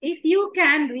 if you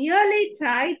can really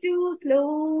try to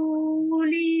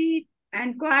slowly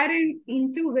inquire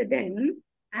into within,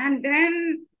 and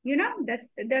then,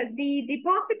 the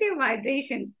positive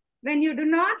vibrations, when you do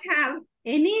not have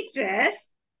any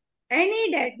stress,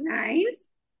 any deadlines,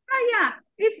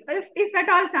 if at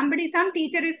all some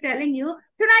teacher is telling you,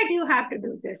 tonight you have to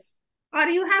do this, or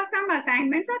you have some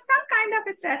assignments or some kind of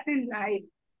a stress in life,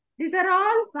 these are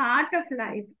all part of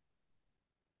life.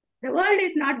 The world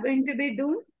is not going to be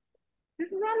doomed.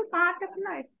 This is all part of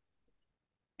life.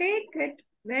 Take it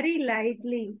very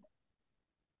lightly.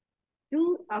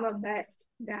 Do our best.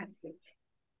 That's it.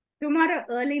 Tomorrow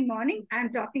early morning,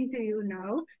 I'm talking to you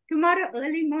now. Tomorrow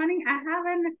early morning, I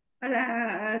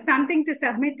have something to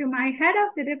submit to my head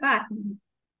of the department.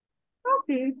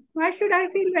 Okay, why should I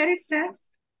feel very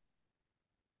stressed?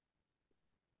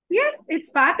 Yes,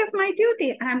 it's part of my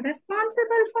duty. I'm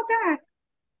responsible for that.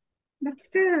 But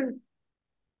still.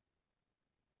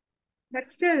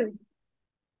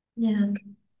 Yeah.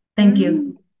 Thank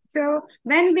you. So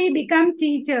when we become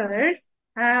teachers,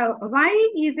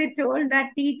 why is it told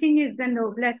that teaching is the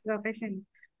noblest profession?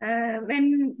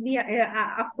 When we,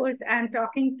 of course, I'm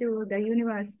talking to the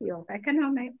University of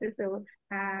Economics, so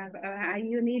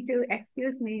you need to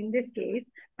excuse me in this case.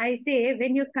 I say,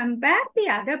 when you compare the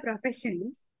other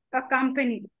professions, a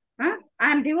company,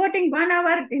 I'm devoting 1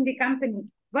 hour in the company.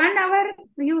 1 hour,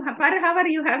 per hour,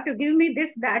 you have to give me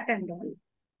this, that, and all.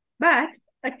 But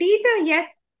a teacher, yes,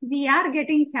 we are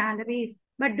getting salaries,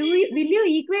 but will you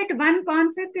equate one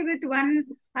concept with $1?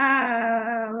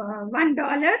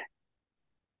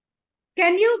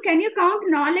 Can you count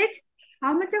knowledge?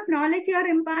 How much of knowledge you are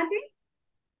imparting?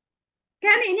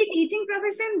 Can any teaching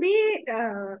profession be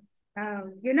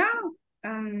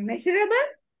measurable?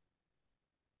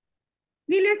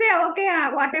 Will you say, okay,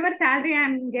 whatever salary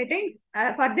I'm getting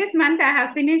for this month, I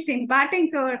have finished imparting,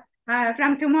 so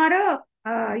from tomorrow,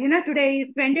 today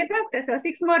is 25th, so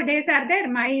 6 more days are there.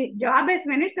 My job is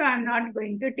finished, so I'm not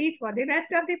going to teach for the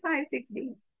rest of the 5-6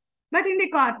 days. But in the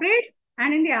corporates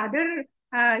and in the other,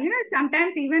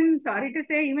 sometimes even, sorry to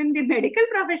say, even the medical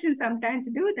profession sometimes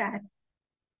do that.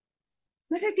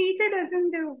 But a teacher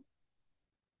doesn't do.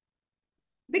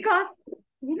 Because,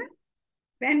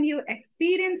 when you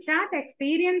start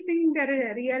experiencing the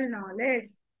real knowledge,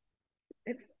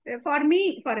 for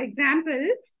me, for example,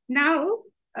 now,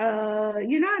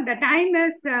 the time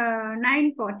is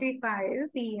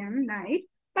 9:45 p.m. night,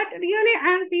 but really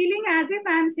I'm feeling as if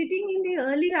I'm sitting in the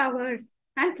early hours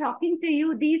and talking to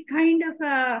you these kind of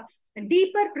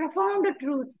deeper, profound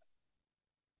truths.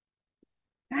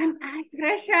 I'm as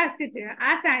fresh as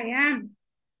I am.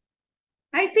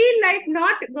 I feel like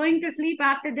not going to sleep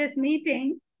after this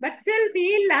meeting, but still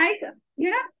feel like,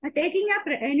 taking up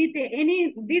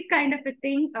this kind of a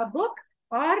thing, a book,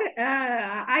 or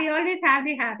I always have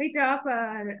the habit of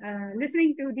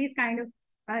listening to these kind of,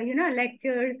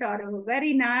 lectures or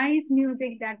very nice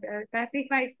music that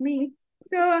pacifies me.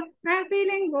 So I'm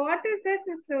feeling, what is this?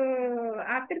 So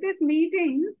after this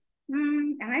meeting,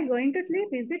 am I going to sleep?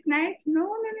 Is it night? No, no,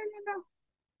 no, no, no.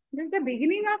 This is the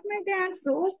beginning of my day. I'm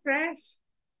so fresh.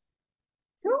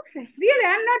 So fresh. Really,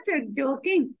 I'm not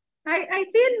joking. I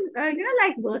feel,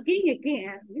 like working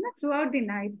again, throughout the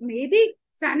night. Maybe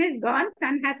sun is gone.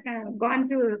 Sun has gone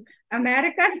to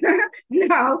America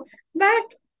now.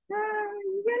 But,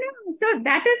 so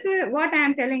that is what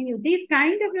I'm telling you. These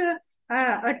kind of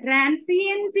a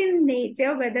transient in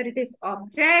nature, whether it is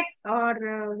objects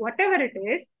or whatever it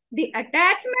is, the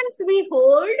attachments we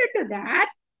hold to that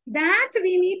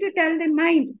we need to tell the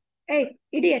mind, hey,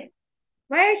 idiot,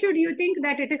 why should you think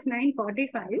that it is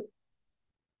 9:45?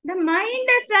 The mind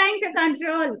is trying to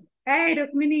control. Hey,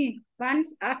 Rukmini,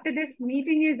 once after this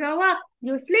meeting is over,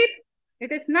 you sleep.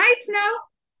 It is night now.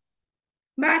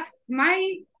 But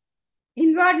my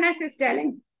inwardness is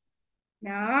telling,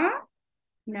 no,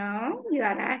 no, you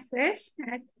are as fresh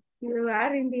as you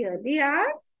are in the early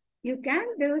hours. You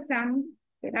can do some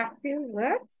productive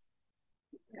works.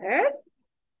 Yes.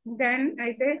 Then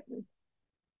I say,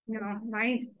 no,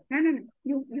 mind. No.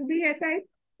 You be aside.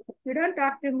 You don't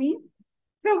talk to me.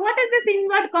 So what is this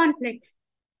inward conflict?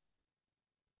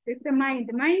 This is the mind.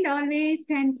 The mind always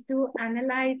tends to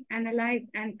analyze.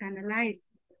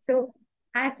 So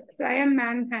as Swayam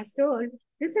ma'am has told,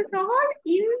 this is all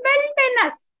inbuilt in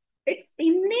us. It's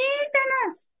innate in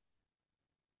us.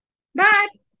 But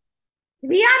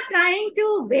we are trying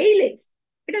to veil it.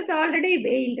 It is already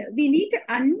veiled. We need to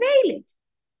unveil it.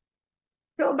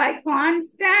 So by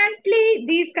constantly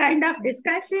these kind of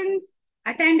discussions,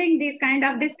 attending these kind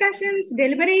of discussions,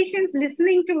 deliberations,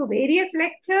 listening to various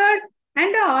lectures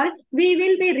and all, we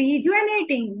will be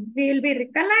rejuvenating. We will be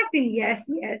recollecting. Yes.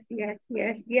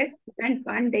 And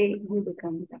one day you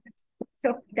become that.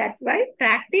 So that's why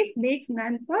practice makes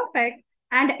man perfect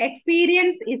and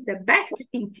experience is the best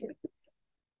teacher.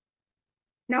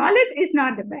 Knowledge is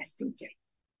not the best teacher.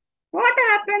 What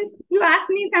happens? You ask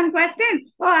me some question.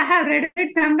 Oh, I have read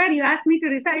it somewhere. You ask me to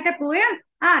recite a poem.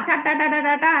 I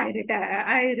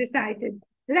recited.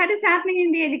 That is happening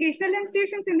in the educational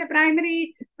institutions, in the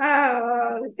primary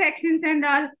sections and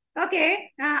all.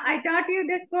 Okay, I taught you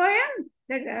this poem,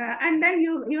 and then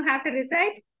you have to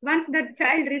recite. Once the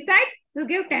child recites, you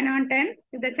give 10 on 10.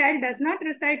 If the child does not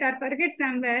recite or forget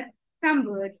somewhere, some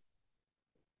words,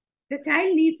 the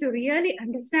child needs to really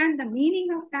understand the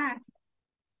meaning of that.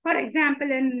 For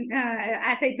example,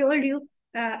 as I told you,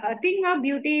 a thing of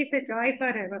beauty is a joy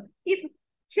forever. If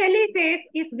Shelley says,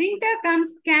 if winter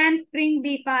comes, can spring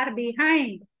be far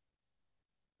behind?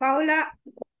 Paula,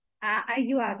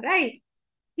 you are right.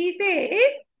 He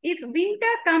says, if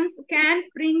winter comes, can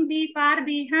spring be far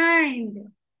behind?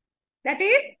 That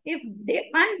is, if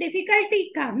one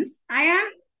difficulty comes, I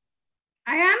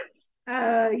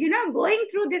am, going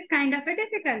through this kind of a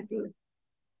difficulty.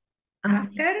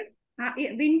 After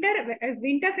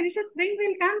winter finishes, spring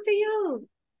will come to you.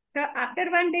 So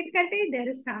after one difficulty, there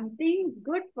is something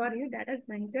good for you that is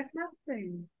going to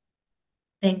happen.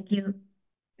 Thank you.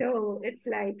 So it's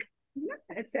like,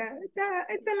 it's a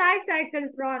life cycle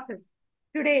process.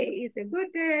 Today is a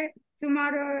good day.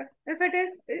 Tomorrow, if it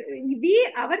is,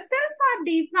 we ourselves are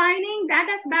defining that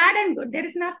as bad and good. There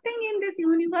is nothing in this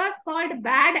universe called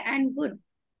bad and good.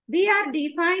 We are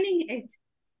defining it.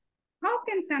 How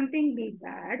can something be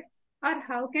bad? Or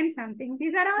how can something,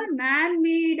 these are all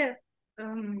man-made,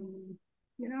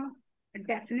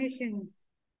 definitions.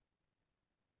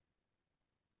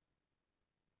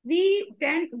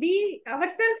 We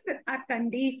ourselves are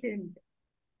conditioned.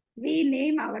 We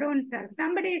name our own self.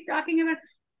 Somebody is talking about,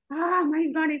 oh my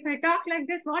God, if I talk like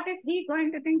this, what is he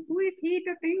going to think? Who is he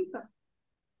to think?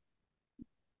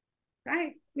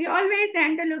 Right? We always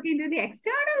tend to look into the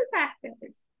external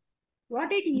factors. What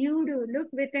did you do?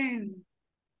 Look within.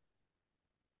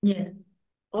 Yeah.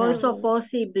 Also,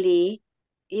 possibly,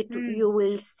 you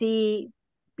will see,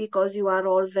 because you are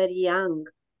all very young,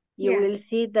 you will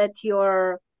see that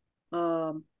your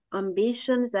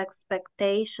ambitions,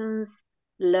 expectations,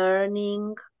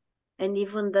 learning, and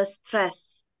even the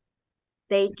stress,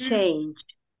 they change.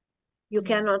 You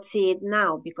cannot see it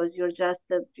now because you're just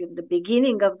at the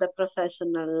beginning of the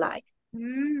professional life.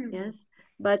 Yes,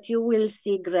 but you will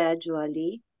see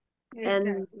gradually. Exactly.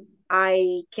 And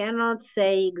I cannot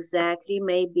say exactly,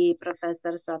 maybe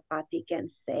Professor Satpathy can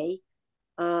say,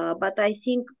 but I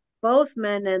think both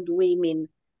men and women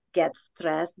get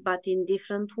stressed, but in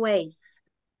different ways.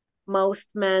 Most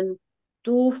men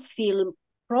do feel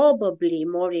probably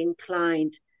more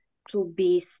inclined to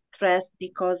be stressed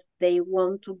because they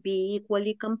want to be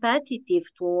equally competitive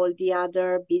to all the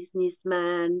other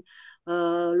businessmen,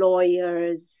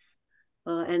 lawyers,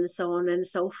 and so on and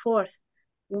so forth.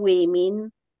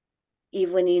 Women,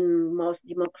 even in most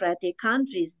democratic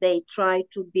countries, they try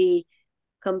to be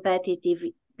competitive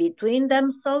between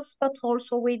themselves, but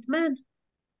also with men.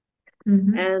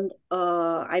 Mhm. And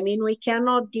I mean, we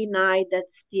cannot deny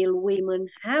that still women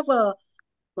have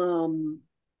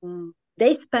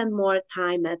they spend more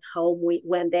time at home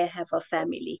when they have a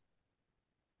family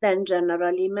than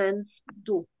generally men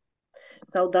do.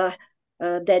 So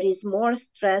there is more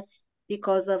stress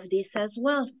because of this as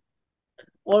well.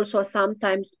 Also,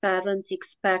 sometimes parents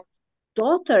expect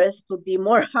daughters to be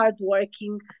more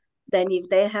hardworking than if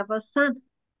they have a son.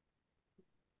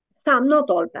 Some, not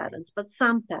all parents, but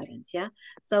some parents, yeah.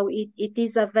 So it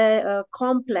is a very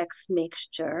complex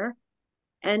mixture,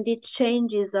 and it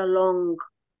changes along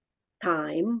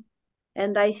time.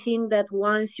 And I think that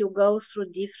once you go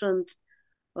through different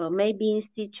maybe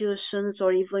institutions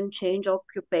or even change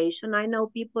occupation, I know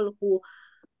people who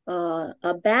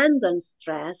abandon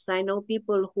stress. I know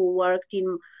people who worked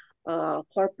in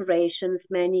corporations.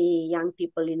 Many young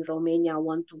people in Romania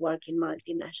want to work in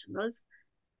multinationals.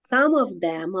 Some of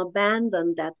them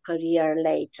abandoned that career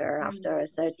later, after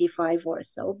 35 or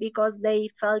so, because they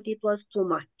felt it was too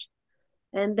much.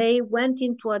 And they went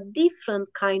into a different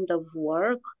kind of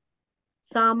work.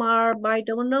 Some are, I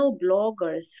don't know,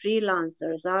 bloggers,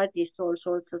 freelancers, artists, all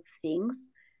sorts of things.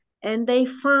 And they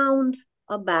found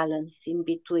a balance in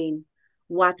between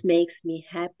what makes me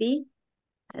happy,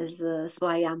 as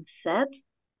Swayam said,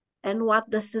 and what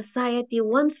the society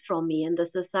wants from me. And the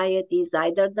society is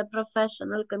either the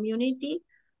professional community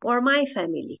or my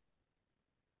family.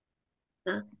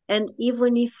 And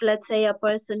even if, let's say, a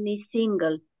person is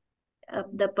single,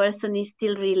 the person is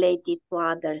still related to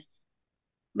others.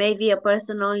 Maybe a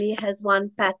person only has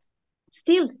one pet.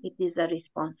 Still, it is a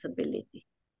responsibility.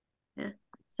 Yeah?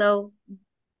 So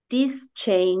this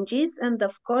changes, and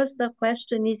of course, the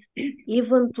question is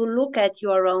even to look at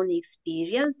your own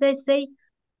experience. They say,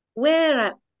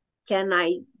 where can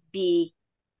I be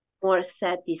more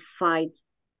satisfied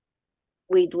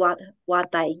with what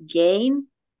I gain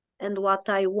and what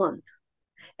I want?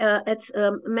 It's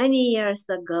many years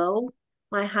ago,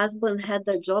 my husband had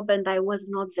a job and I was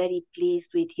not very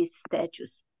pleased with his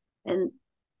status. And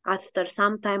after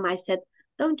some time I said,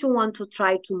 don't you want to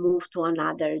try to move to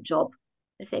another job?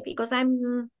 I said, because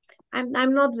I'm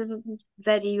not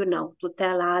very, to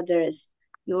tell others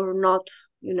you're not,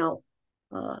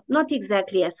 not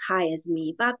exactly as high as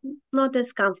me, but not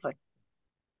as comfort.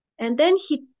 And then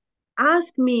he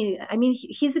asked me, I mean,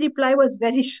 his reply was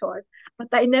very short, but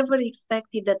I never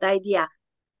expected that idea.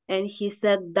 And he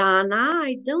said, Dana,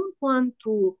 I don't want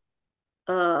to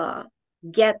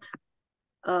get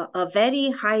a very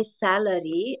high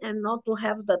salary and not to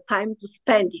have the time to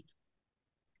spend it.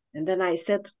 And then I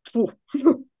said, true.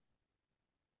 So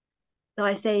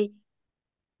I say,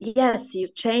 yes, you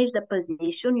change the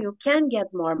position, you can get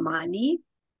more money,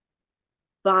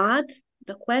 but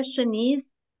the question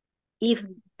is if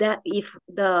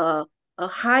the a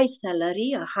high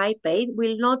salary, a high pay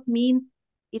will not mean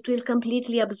it will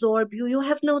completely absorb you. You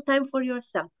have no time for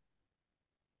yourself.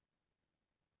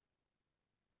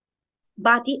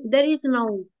 But there is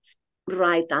no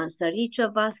right answer. Each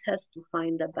of us has to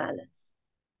find a balance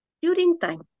during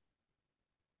time.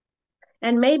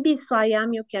 And maybe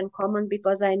Swayam, you can comment,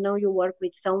 because I know you work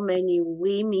with so many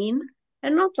women,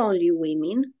 and not only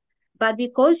women, but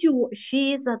because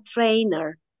she is a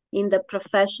trainer in the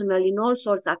professional, in all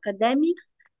sorts,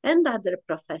 academics and other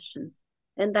professions.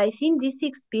 And I think this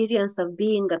experience of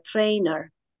being a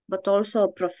trainer, but also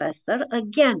a professor,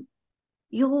 again,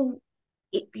 you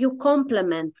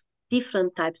complement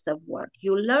different types of work.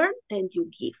 You learn and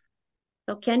you give.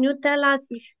 So can you tell us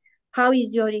how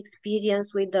is your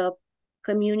experience with the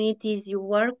communities you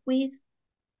work with?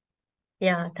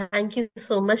 Yeah, thank you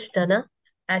so much, Dana.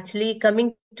 Actually,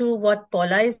 coming to what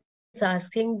Paula is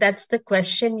asking, that's the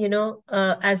question,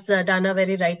 as Dana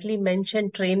very rightly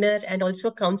mentioned, trainer and also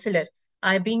counselor.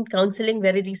 I've been counseling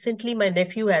very recently my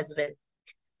nephew as well.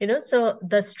 So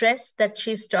the stress that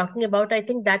she's talking about, I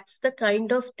think that's the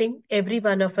kind of thing every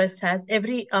one of us has,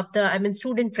 every of the, I mean,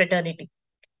 student fraternity.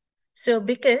 So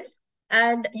because,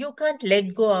 and you can't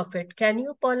let go of it. Can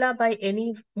you, Paula, by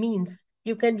any means,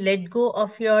 you can let go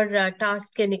of your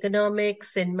task in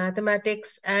economics, in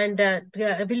mathematics, and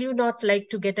will you not like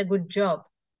to get a good job?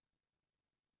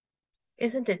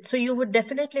 Isn't it? So you would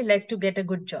definitely like to get a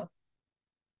good job.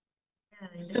 Yeah,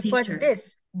 in the So for future.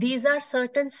 this, these are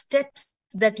certain steps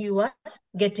that you are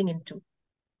getting into.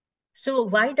 So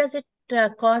why does it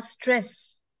cause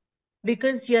stress?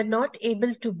 Because you're not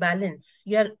able to balance.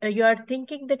 You're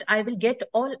thinking that I will get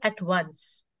all at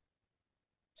once.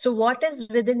 So what is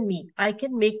within me? I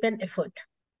can make an effort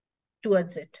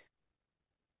towards it.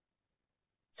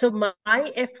 So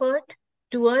my effort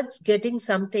towards getting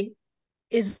something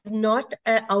is not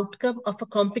an outcome of a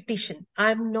competition.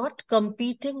 I'm not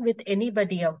competing with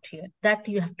anybody out here. That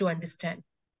you have to understand.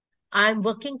 I'm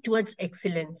working towards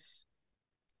excellence.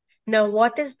 Now,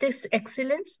 what is this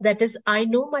excellence? That is, I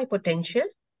know my potential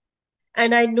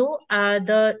and I know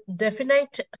the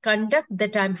definite conduct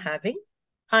that I'm having.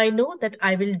 I know that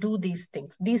I will do these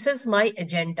things. This is my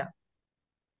agenda.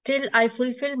 Till I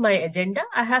fulfill my agenda,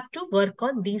 I have to work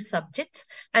on these subjects,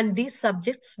 and these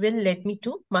subjects will lead me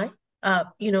to my,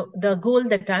 the goal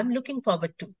that I'm looking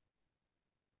forward to.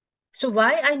 So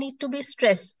why I need to be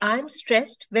stressed? I'm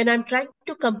stressed when I'm trying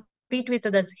to compete with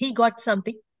others. He got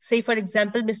something. Say, for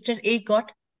example, Mr. A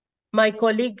got, my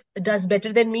colleague does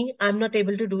better than me. I'm not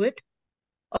able to do it.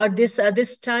 Or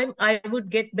this time I would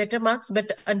get better marks,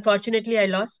 but unfortunately I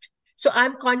lost. So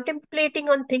I'm contemplating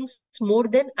on things more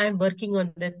than I'm working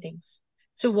on the things.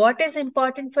 So what is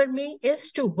important for me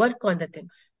is to work on the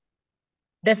things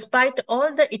despite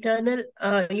all the eternal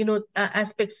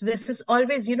aspects. This is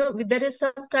always, there is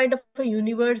some kind of a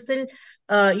universal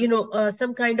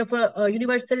some kind of a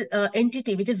universal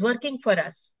entity which is working for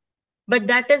us, but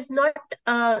that is not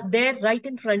there right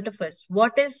in front of us.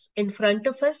 What is in front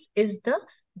of us is the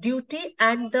duty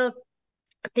and the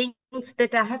things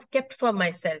that I have kept for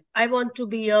myself. I want to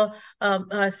be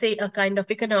say a kind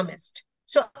of economist.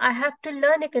 So I have to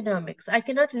learn economics. I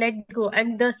cannot let go.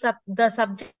 And the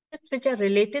subjects which are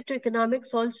related to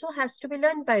economics also has to be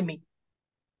learned by me.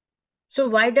 So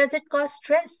why does it cause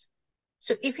stress?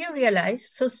 So if you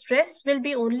realize, so stress will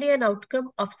be only an outcome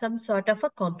of some sort of a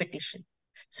competition.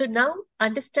 So now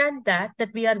understand that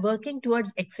we are working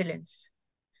towards excellence.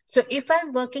 So if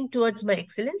I'm working towards my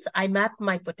excellence, I map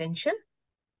my potential.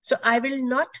 So I will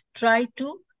not try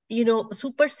to,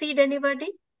 supersede anybody,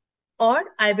 or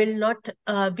I will not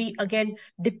be again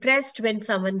depressed when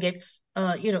someone gets,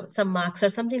 some marks or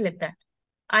something like that.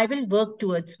 I will work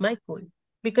towards my goal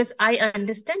because I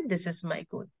understand this is my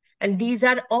goal. And these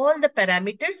are all the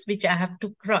parameters which I have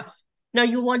to cross. Now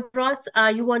you want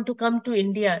to come to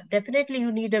India. Definitely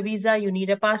you need a visa, you need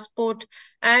a passport,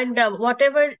 and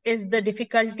whatever is the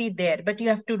difficulty there, but you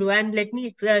have to do. And let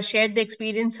me share the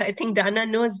experience. I think Dana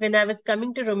knows when I was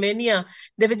coming to Romania,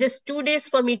 there were just 2 days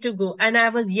for me to go, and I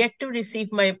was yet to receive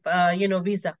my,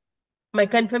 visa. My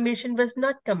confirmation was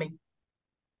not coming.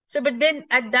 So, but then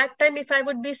at that time, if I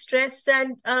would be stressed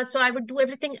and so I would do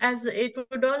everything as it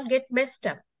would all get messed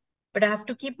up. But I have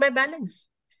to keep my balance.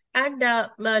 And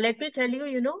let me tell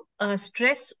you,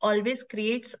 stress always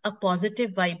creates a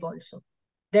positive vibe also.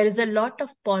 There is a lot of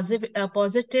positive,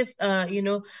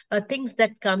 things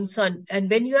that comes on. And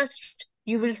when you are,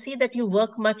 you will see that you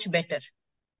work much better.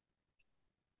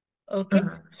 Okay,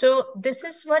 so this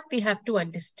is what we have to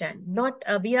understand. Not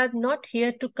we are not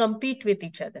here to compete with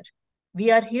each other. We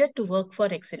are here to work for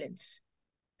excellence.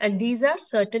 And these are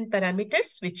certain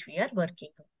parameters which we are working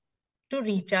on to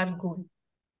reach our goal.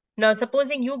 Now,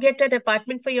 supposing you get an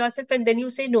apartment for yourself and then you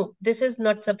say, no, this is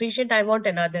not sufficient, I want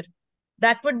another.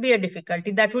 That would be a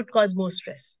difficulty. That would cause more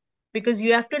stress because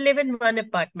you have to live in one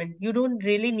apartment. You don't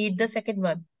really need the second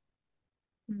one,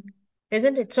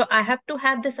 isn't it? So I have to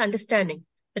have this understanding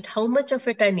that how much of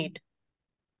it I need.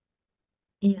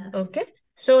 Yeah. Okay.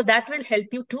 So that will help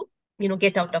you to,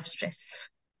 get out of stress.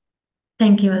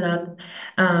 Thank you a lot.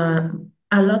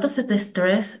 A lot of the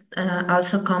stress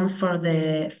also comes from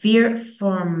the fear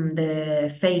from the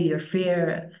failure,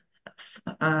 fear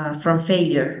from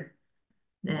failure.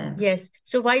 Yes.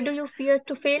 So why do you fear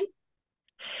to fail?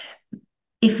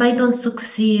 If I don't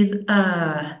succeed,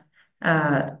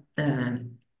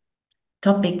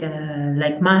 topic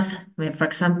like math, for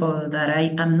example, that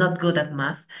I am not good at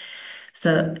math,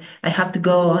 so I have to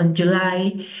go on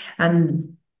July,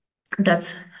 and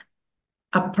that's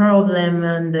a problem,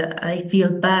 and I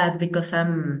feel bad because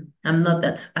I'm not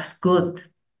that as good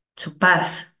to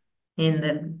pass in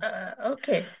the.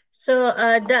 Okay. So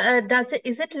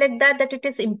is it like that it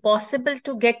is impossible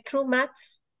to get through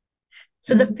maths?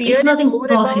 So the fear It's not is more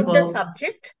about the impossible.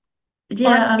 subject, or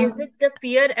Yeah, is it the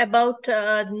fear about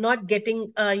not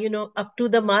getting, up to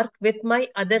the mark with my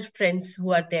other friends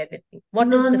who are there with me? What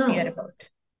no, is the fear no. about?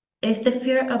 It's the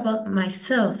fear about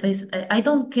myself. I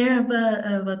don't care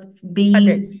about being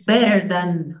Others. better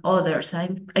than others.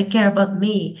 I care about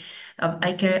me.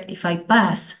 I care if I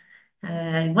pass.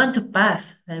 I want to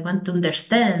pass. I want to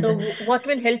understand. So what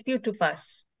will help you to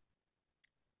pass?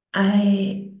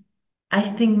 I I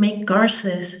think make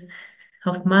courses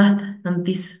of math on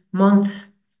this month.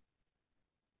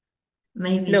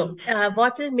 maybe. No,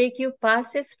 what will make you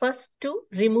pass is first to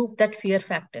remove that fear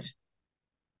factor.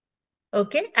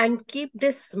 Okay, and keep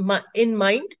this in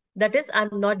mind, that is,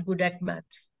 I'm not good at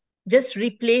maths. Just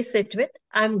replace it with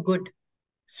I'm good.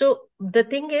 So the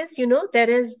thing is, there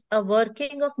is a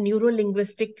working of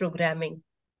neuro-linguistic programming.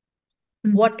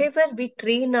 Whatever we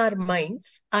train our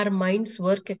minds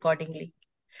work accordingly.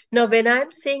 Now, when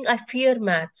I'm saying I fear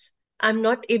maths, I'm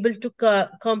not able to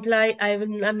comply,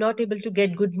 I'm not able to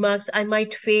get good marks, I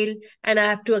might fail, and I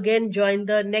have to again join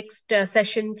the next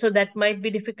session, so that might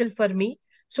be difficult for me.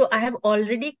 So I have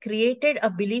already created a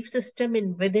belief system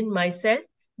within myself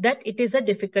that it is a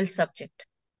difficult subject.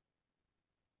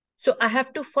 So I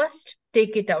have to first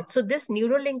take it out. So this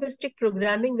neuro-linguistic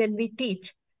programming, when we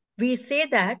teach, we say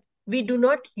that we do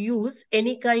not use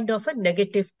any kind of a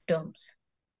negative terms.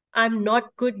 I'm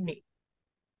not good.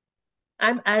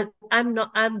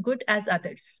 I'm good as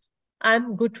others.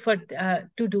 I'm good for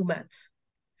to do maths.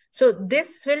 So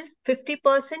this will 50%,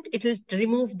 it will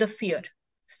remove the fear.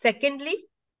 Secondly,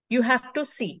 you have to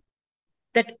see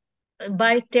that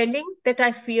by telling that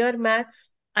I fear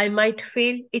maths, I might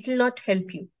fail, it will not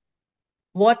help you.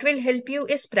 What will help you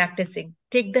is practicing.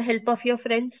 Take the help of your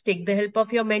friends, take the help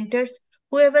of your mentors,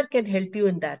 whoever can help you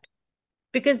in that.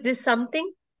 Because this is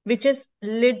something which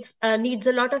needs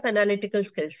a lot of analytical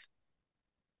skills.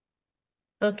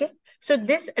 Okay, so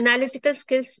this analytical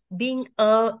skills, being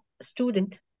a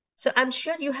student, so I'm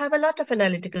sure you have a lot of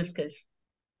analytical skills.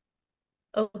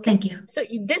 Okay, thank you. So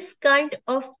this kind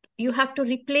of, you have to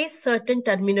replace certain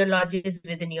terminologies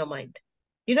within your mind.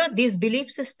 These belief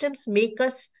systems make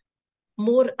us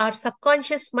more, our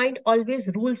subconscious mind always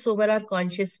rules over our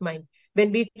conscious mind.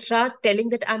 When we start telling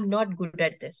that I'm not good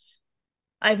at this,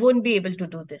 I won't be able to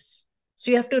do this.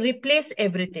 So you have to replace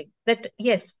everything. That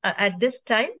yes, at this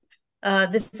time,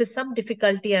 this is some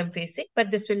difficulty I'm facing,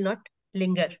 but this will not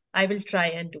linger. I will try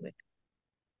and do it.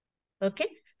 Okay.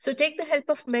 So take the help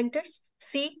of mentors.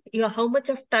 See how much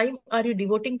of time are you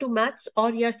devoting to maths,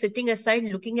 or you're sitting aside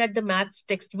looking at the maths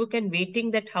textbook and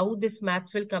waiting that how this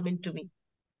maths will come into me.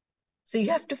 So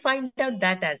you have to find out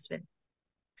that as well.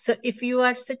 So if you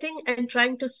are sitting and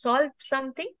trying to solve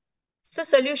something, so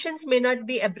solutions may not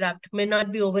be abrupt, may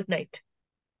not be overnight,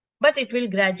 but it will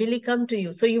gradually come to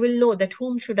you. So you will know that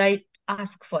whom should I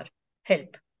ask for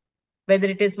help, whether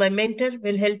it is my mentor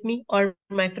will help me or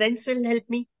my friends will help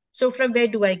me. So from where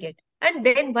do I get? And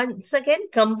then once again,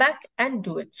 come back and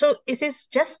do it. So it is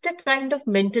just a kind of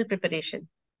mental preparation.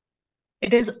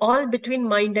 It is all between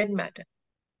mind and matter.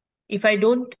 If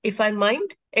I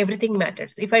mind, everything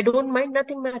matters. If I don't mind,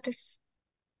 nothing matters.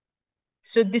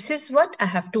 So this is what I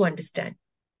have to understand.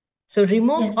 So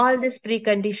remove all these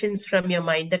preconditions from your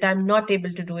mind that I'm not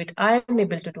able to do it. I am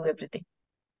able to do everything.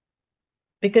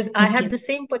 Because I have the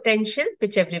same potential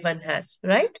which everyone has,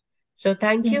 right? So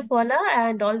thank you, Paula,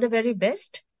 and all the very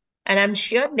best. And I'm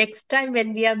sure next time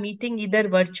when we are meeting either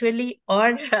virtually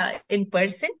or in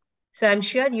person, so I'm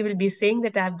sure you will be saying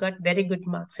that I've got very good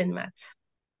marks in maths.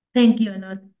 Thank you a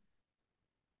lot.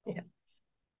 Yeah.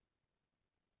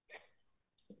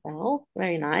 Oh,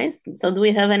 very nice. So do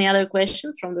we have any other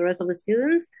questions from the rest of the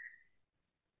students?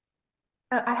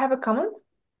 I have a comment.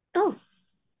 Oh,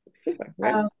 super.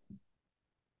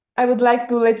 I would like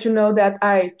to let you know that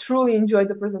I truly enjoyed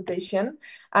the presentation.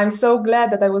 I'm so glad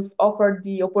that I was offered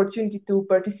the opportunity to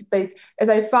participate, as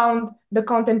I found the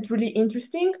content really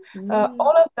interesting.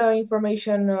 All of the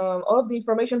information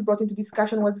brought into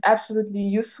discussion was absolutely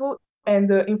useful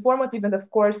and informative, and of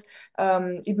course,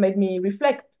 it made me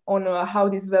reflect on how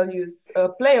these values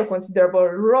play a considerable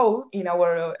role in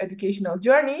our educational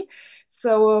journey.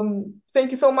 So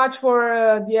thank you so much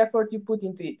for the effort you put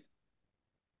into it.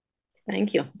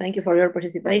 Thank you. Thank you for your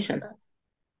participation.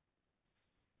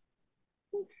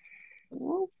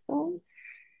 So,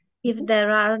 if there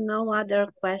are no other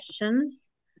questions,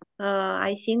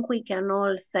 I think we can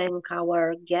all thank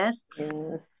our guests.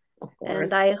 Yes, of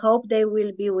course. And I hope they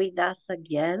will be with us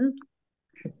again.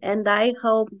 And I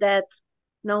hope that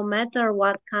no matter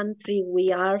what country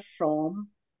we are from,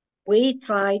 we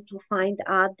try to find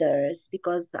others,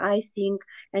 because I think,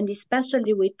 and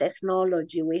especially with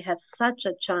technology, we have such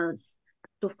a chance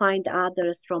to find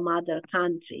others from other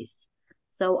countries.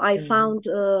 So I found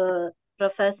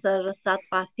Professor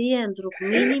Satpathy and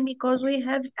Rukmini because we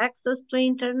have access to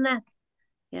internet.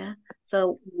 Yeah.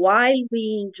 So while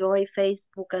we enjoy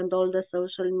Facebook and all the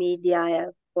social media,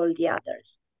 all the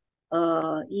others,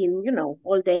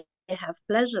 all they have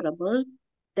pleasurable,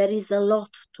 there is a lot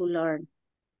to learn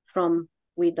from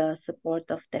with the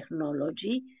support of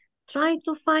technology. Try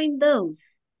to find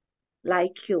those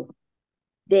like you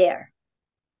there.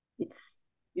 It's,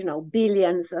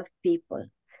 billions of people.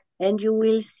 And you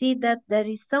will see that there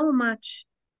is so much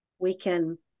we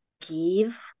can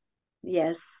give.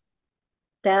 Yes.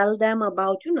 Tell them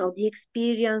about, the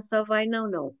experience of, I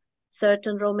don't know,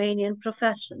 certain Romanian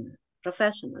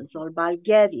professionals or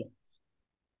Bulgarians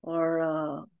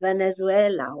or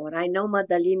Venezuela, or I know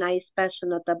Madalina is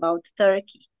passionate about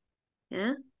Turkey.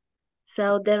 Yeah.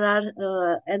 So there are,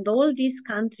 and all these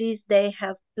countries, they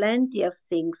have plenty of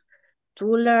things to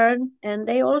learn, and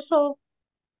they also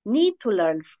need to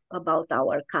learn about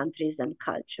our countries and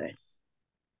cultures.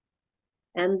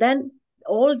 And then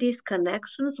all these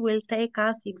connections will take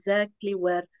us exactly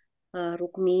where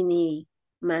Rukmini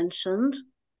mentioned,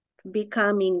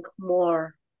 becoming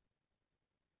more,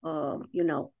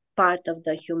 part of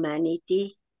the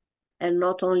humanity, and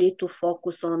not only to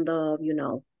focus on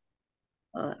the,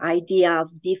 idea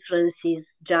of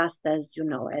differences just as,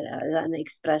 an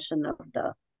expression of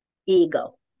the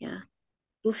ego. Yeah.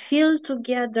 To feel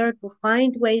together, to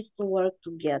find ways to work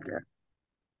together.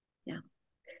 Yeah.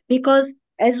 Because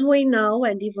as we know,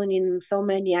 and even in so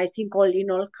many, I think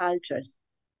in all cultures,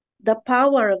 the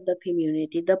power of the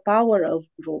community, the power of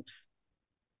groups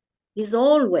is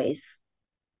always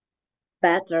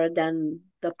better than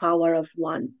the power of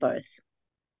one person.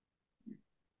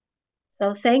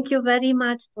 So thank you very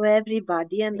much to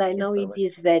everybody. And I know it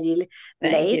is very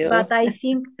late, but I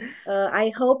think,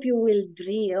 I hope you will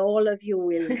dream, all of you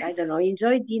will, I don't know,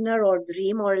 enjoy dinner or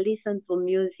dream or listen to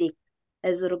music,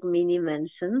 as Rukmini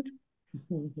mentioned.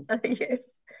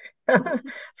 Yes,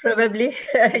 probably.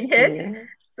 Yes. Yeah.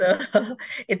 So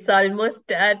it's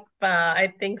almost at,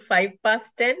 I think,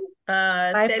 10:05.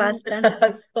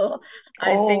 10:05. So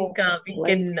I think we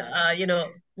late. can,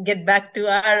 get back to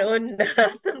our own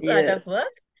some sort Yes. of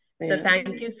work. So Yeah.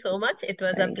 thank you so much. It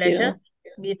was a Thank pleasure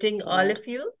you. meeting all of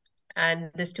you and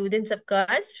the students, of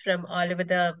course, from all over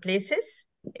the places.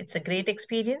 It's a great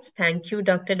experience. Thank you,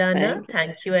 Dr. Dana.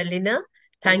 Thank you, Elena.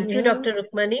 Thank you, Dr.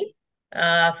 Rukmani,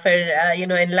 for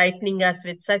enlightening us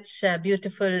with such a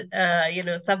beautiful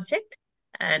subject.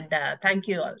 And thank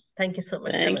you all. Thank you so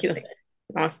much. Thank you.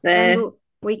 Namaste. And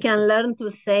we can learn to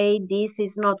say this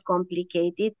is not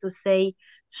complicated, to say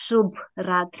Shubh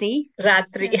Ratri.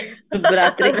 Ratri.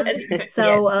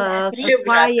 So Shubh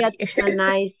quiet, Ratri. a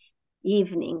nice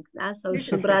evening. So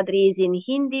Shubh Ratri is in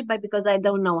Hindi, but because I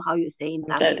don't know how you say in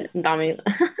Tamil. Tamil.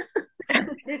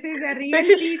 This is a real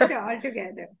feast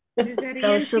altogether. So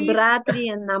Shubh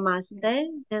Ratri and Namaste.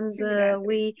 And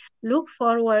we look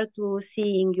forward to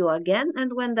seeing you again.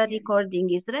 And when the recording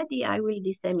is ready, I will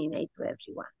disseminate to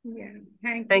everyone.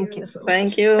 Yeah. Thank you so much.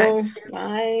 Thank you. Thanks.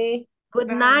 Bye. Good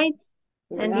Bye. night.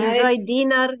 Good And night. enjoy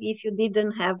dinner if you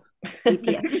didn't have it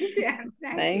yet. Yeah,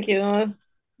 Thank you.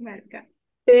 welcome.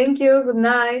 Thank you. Good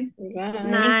night. Bye.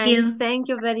 Night. Thank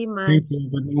you very much. Thank you.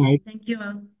 Good night. Thank you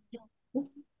all.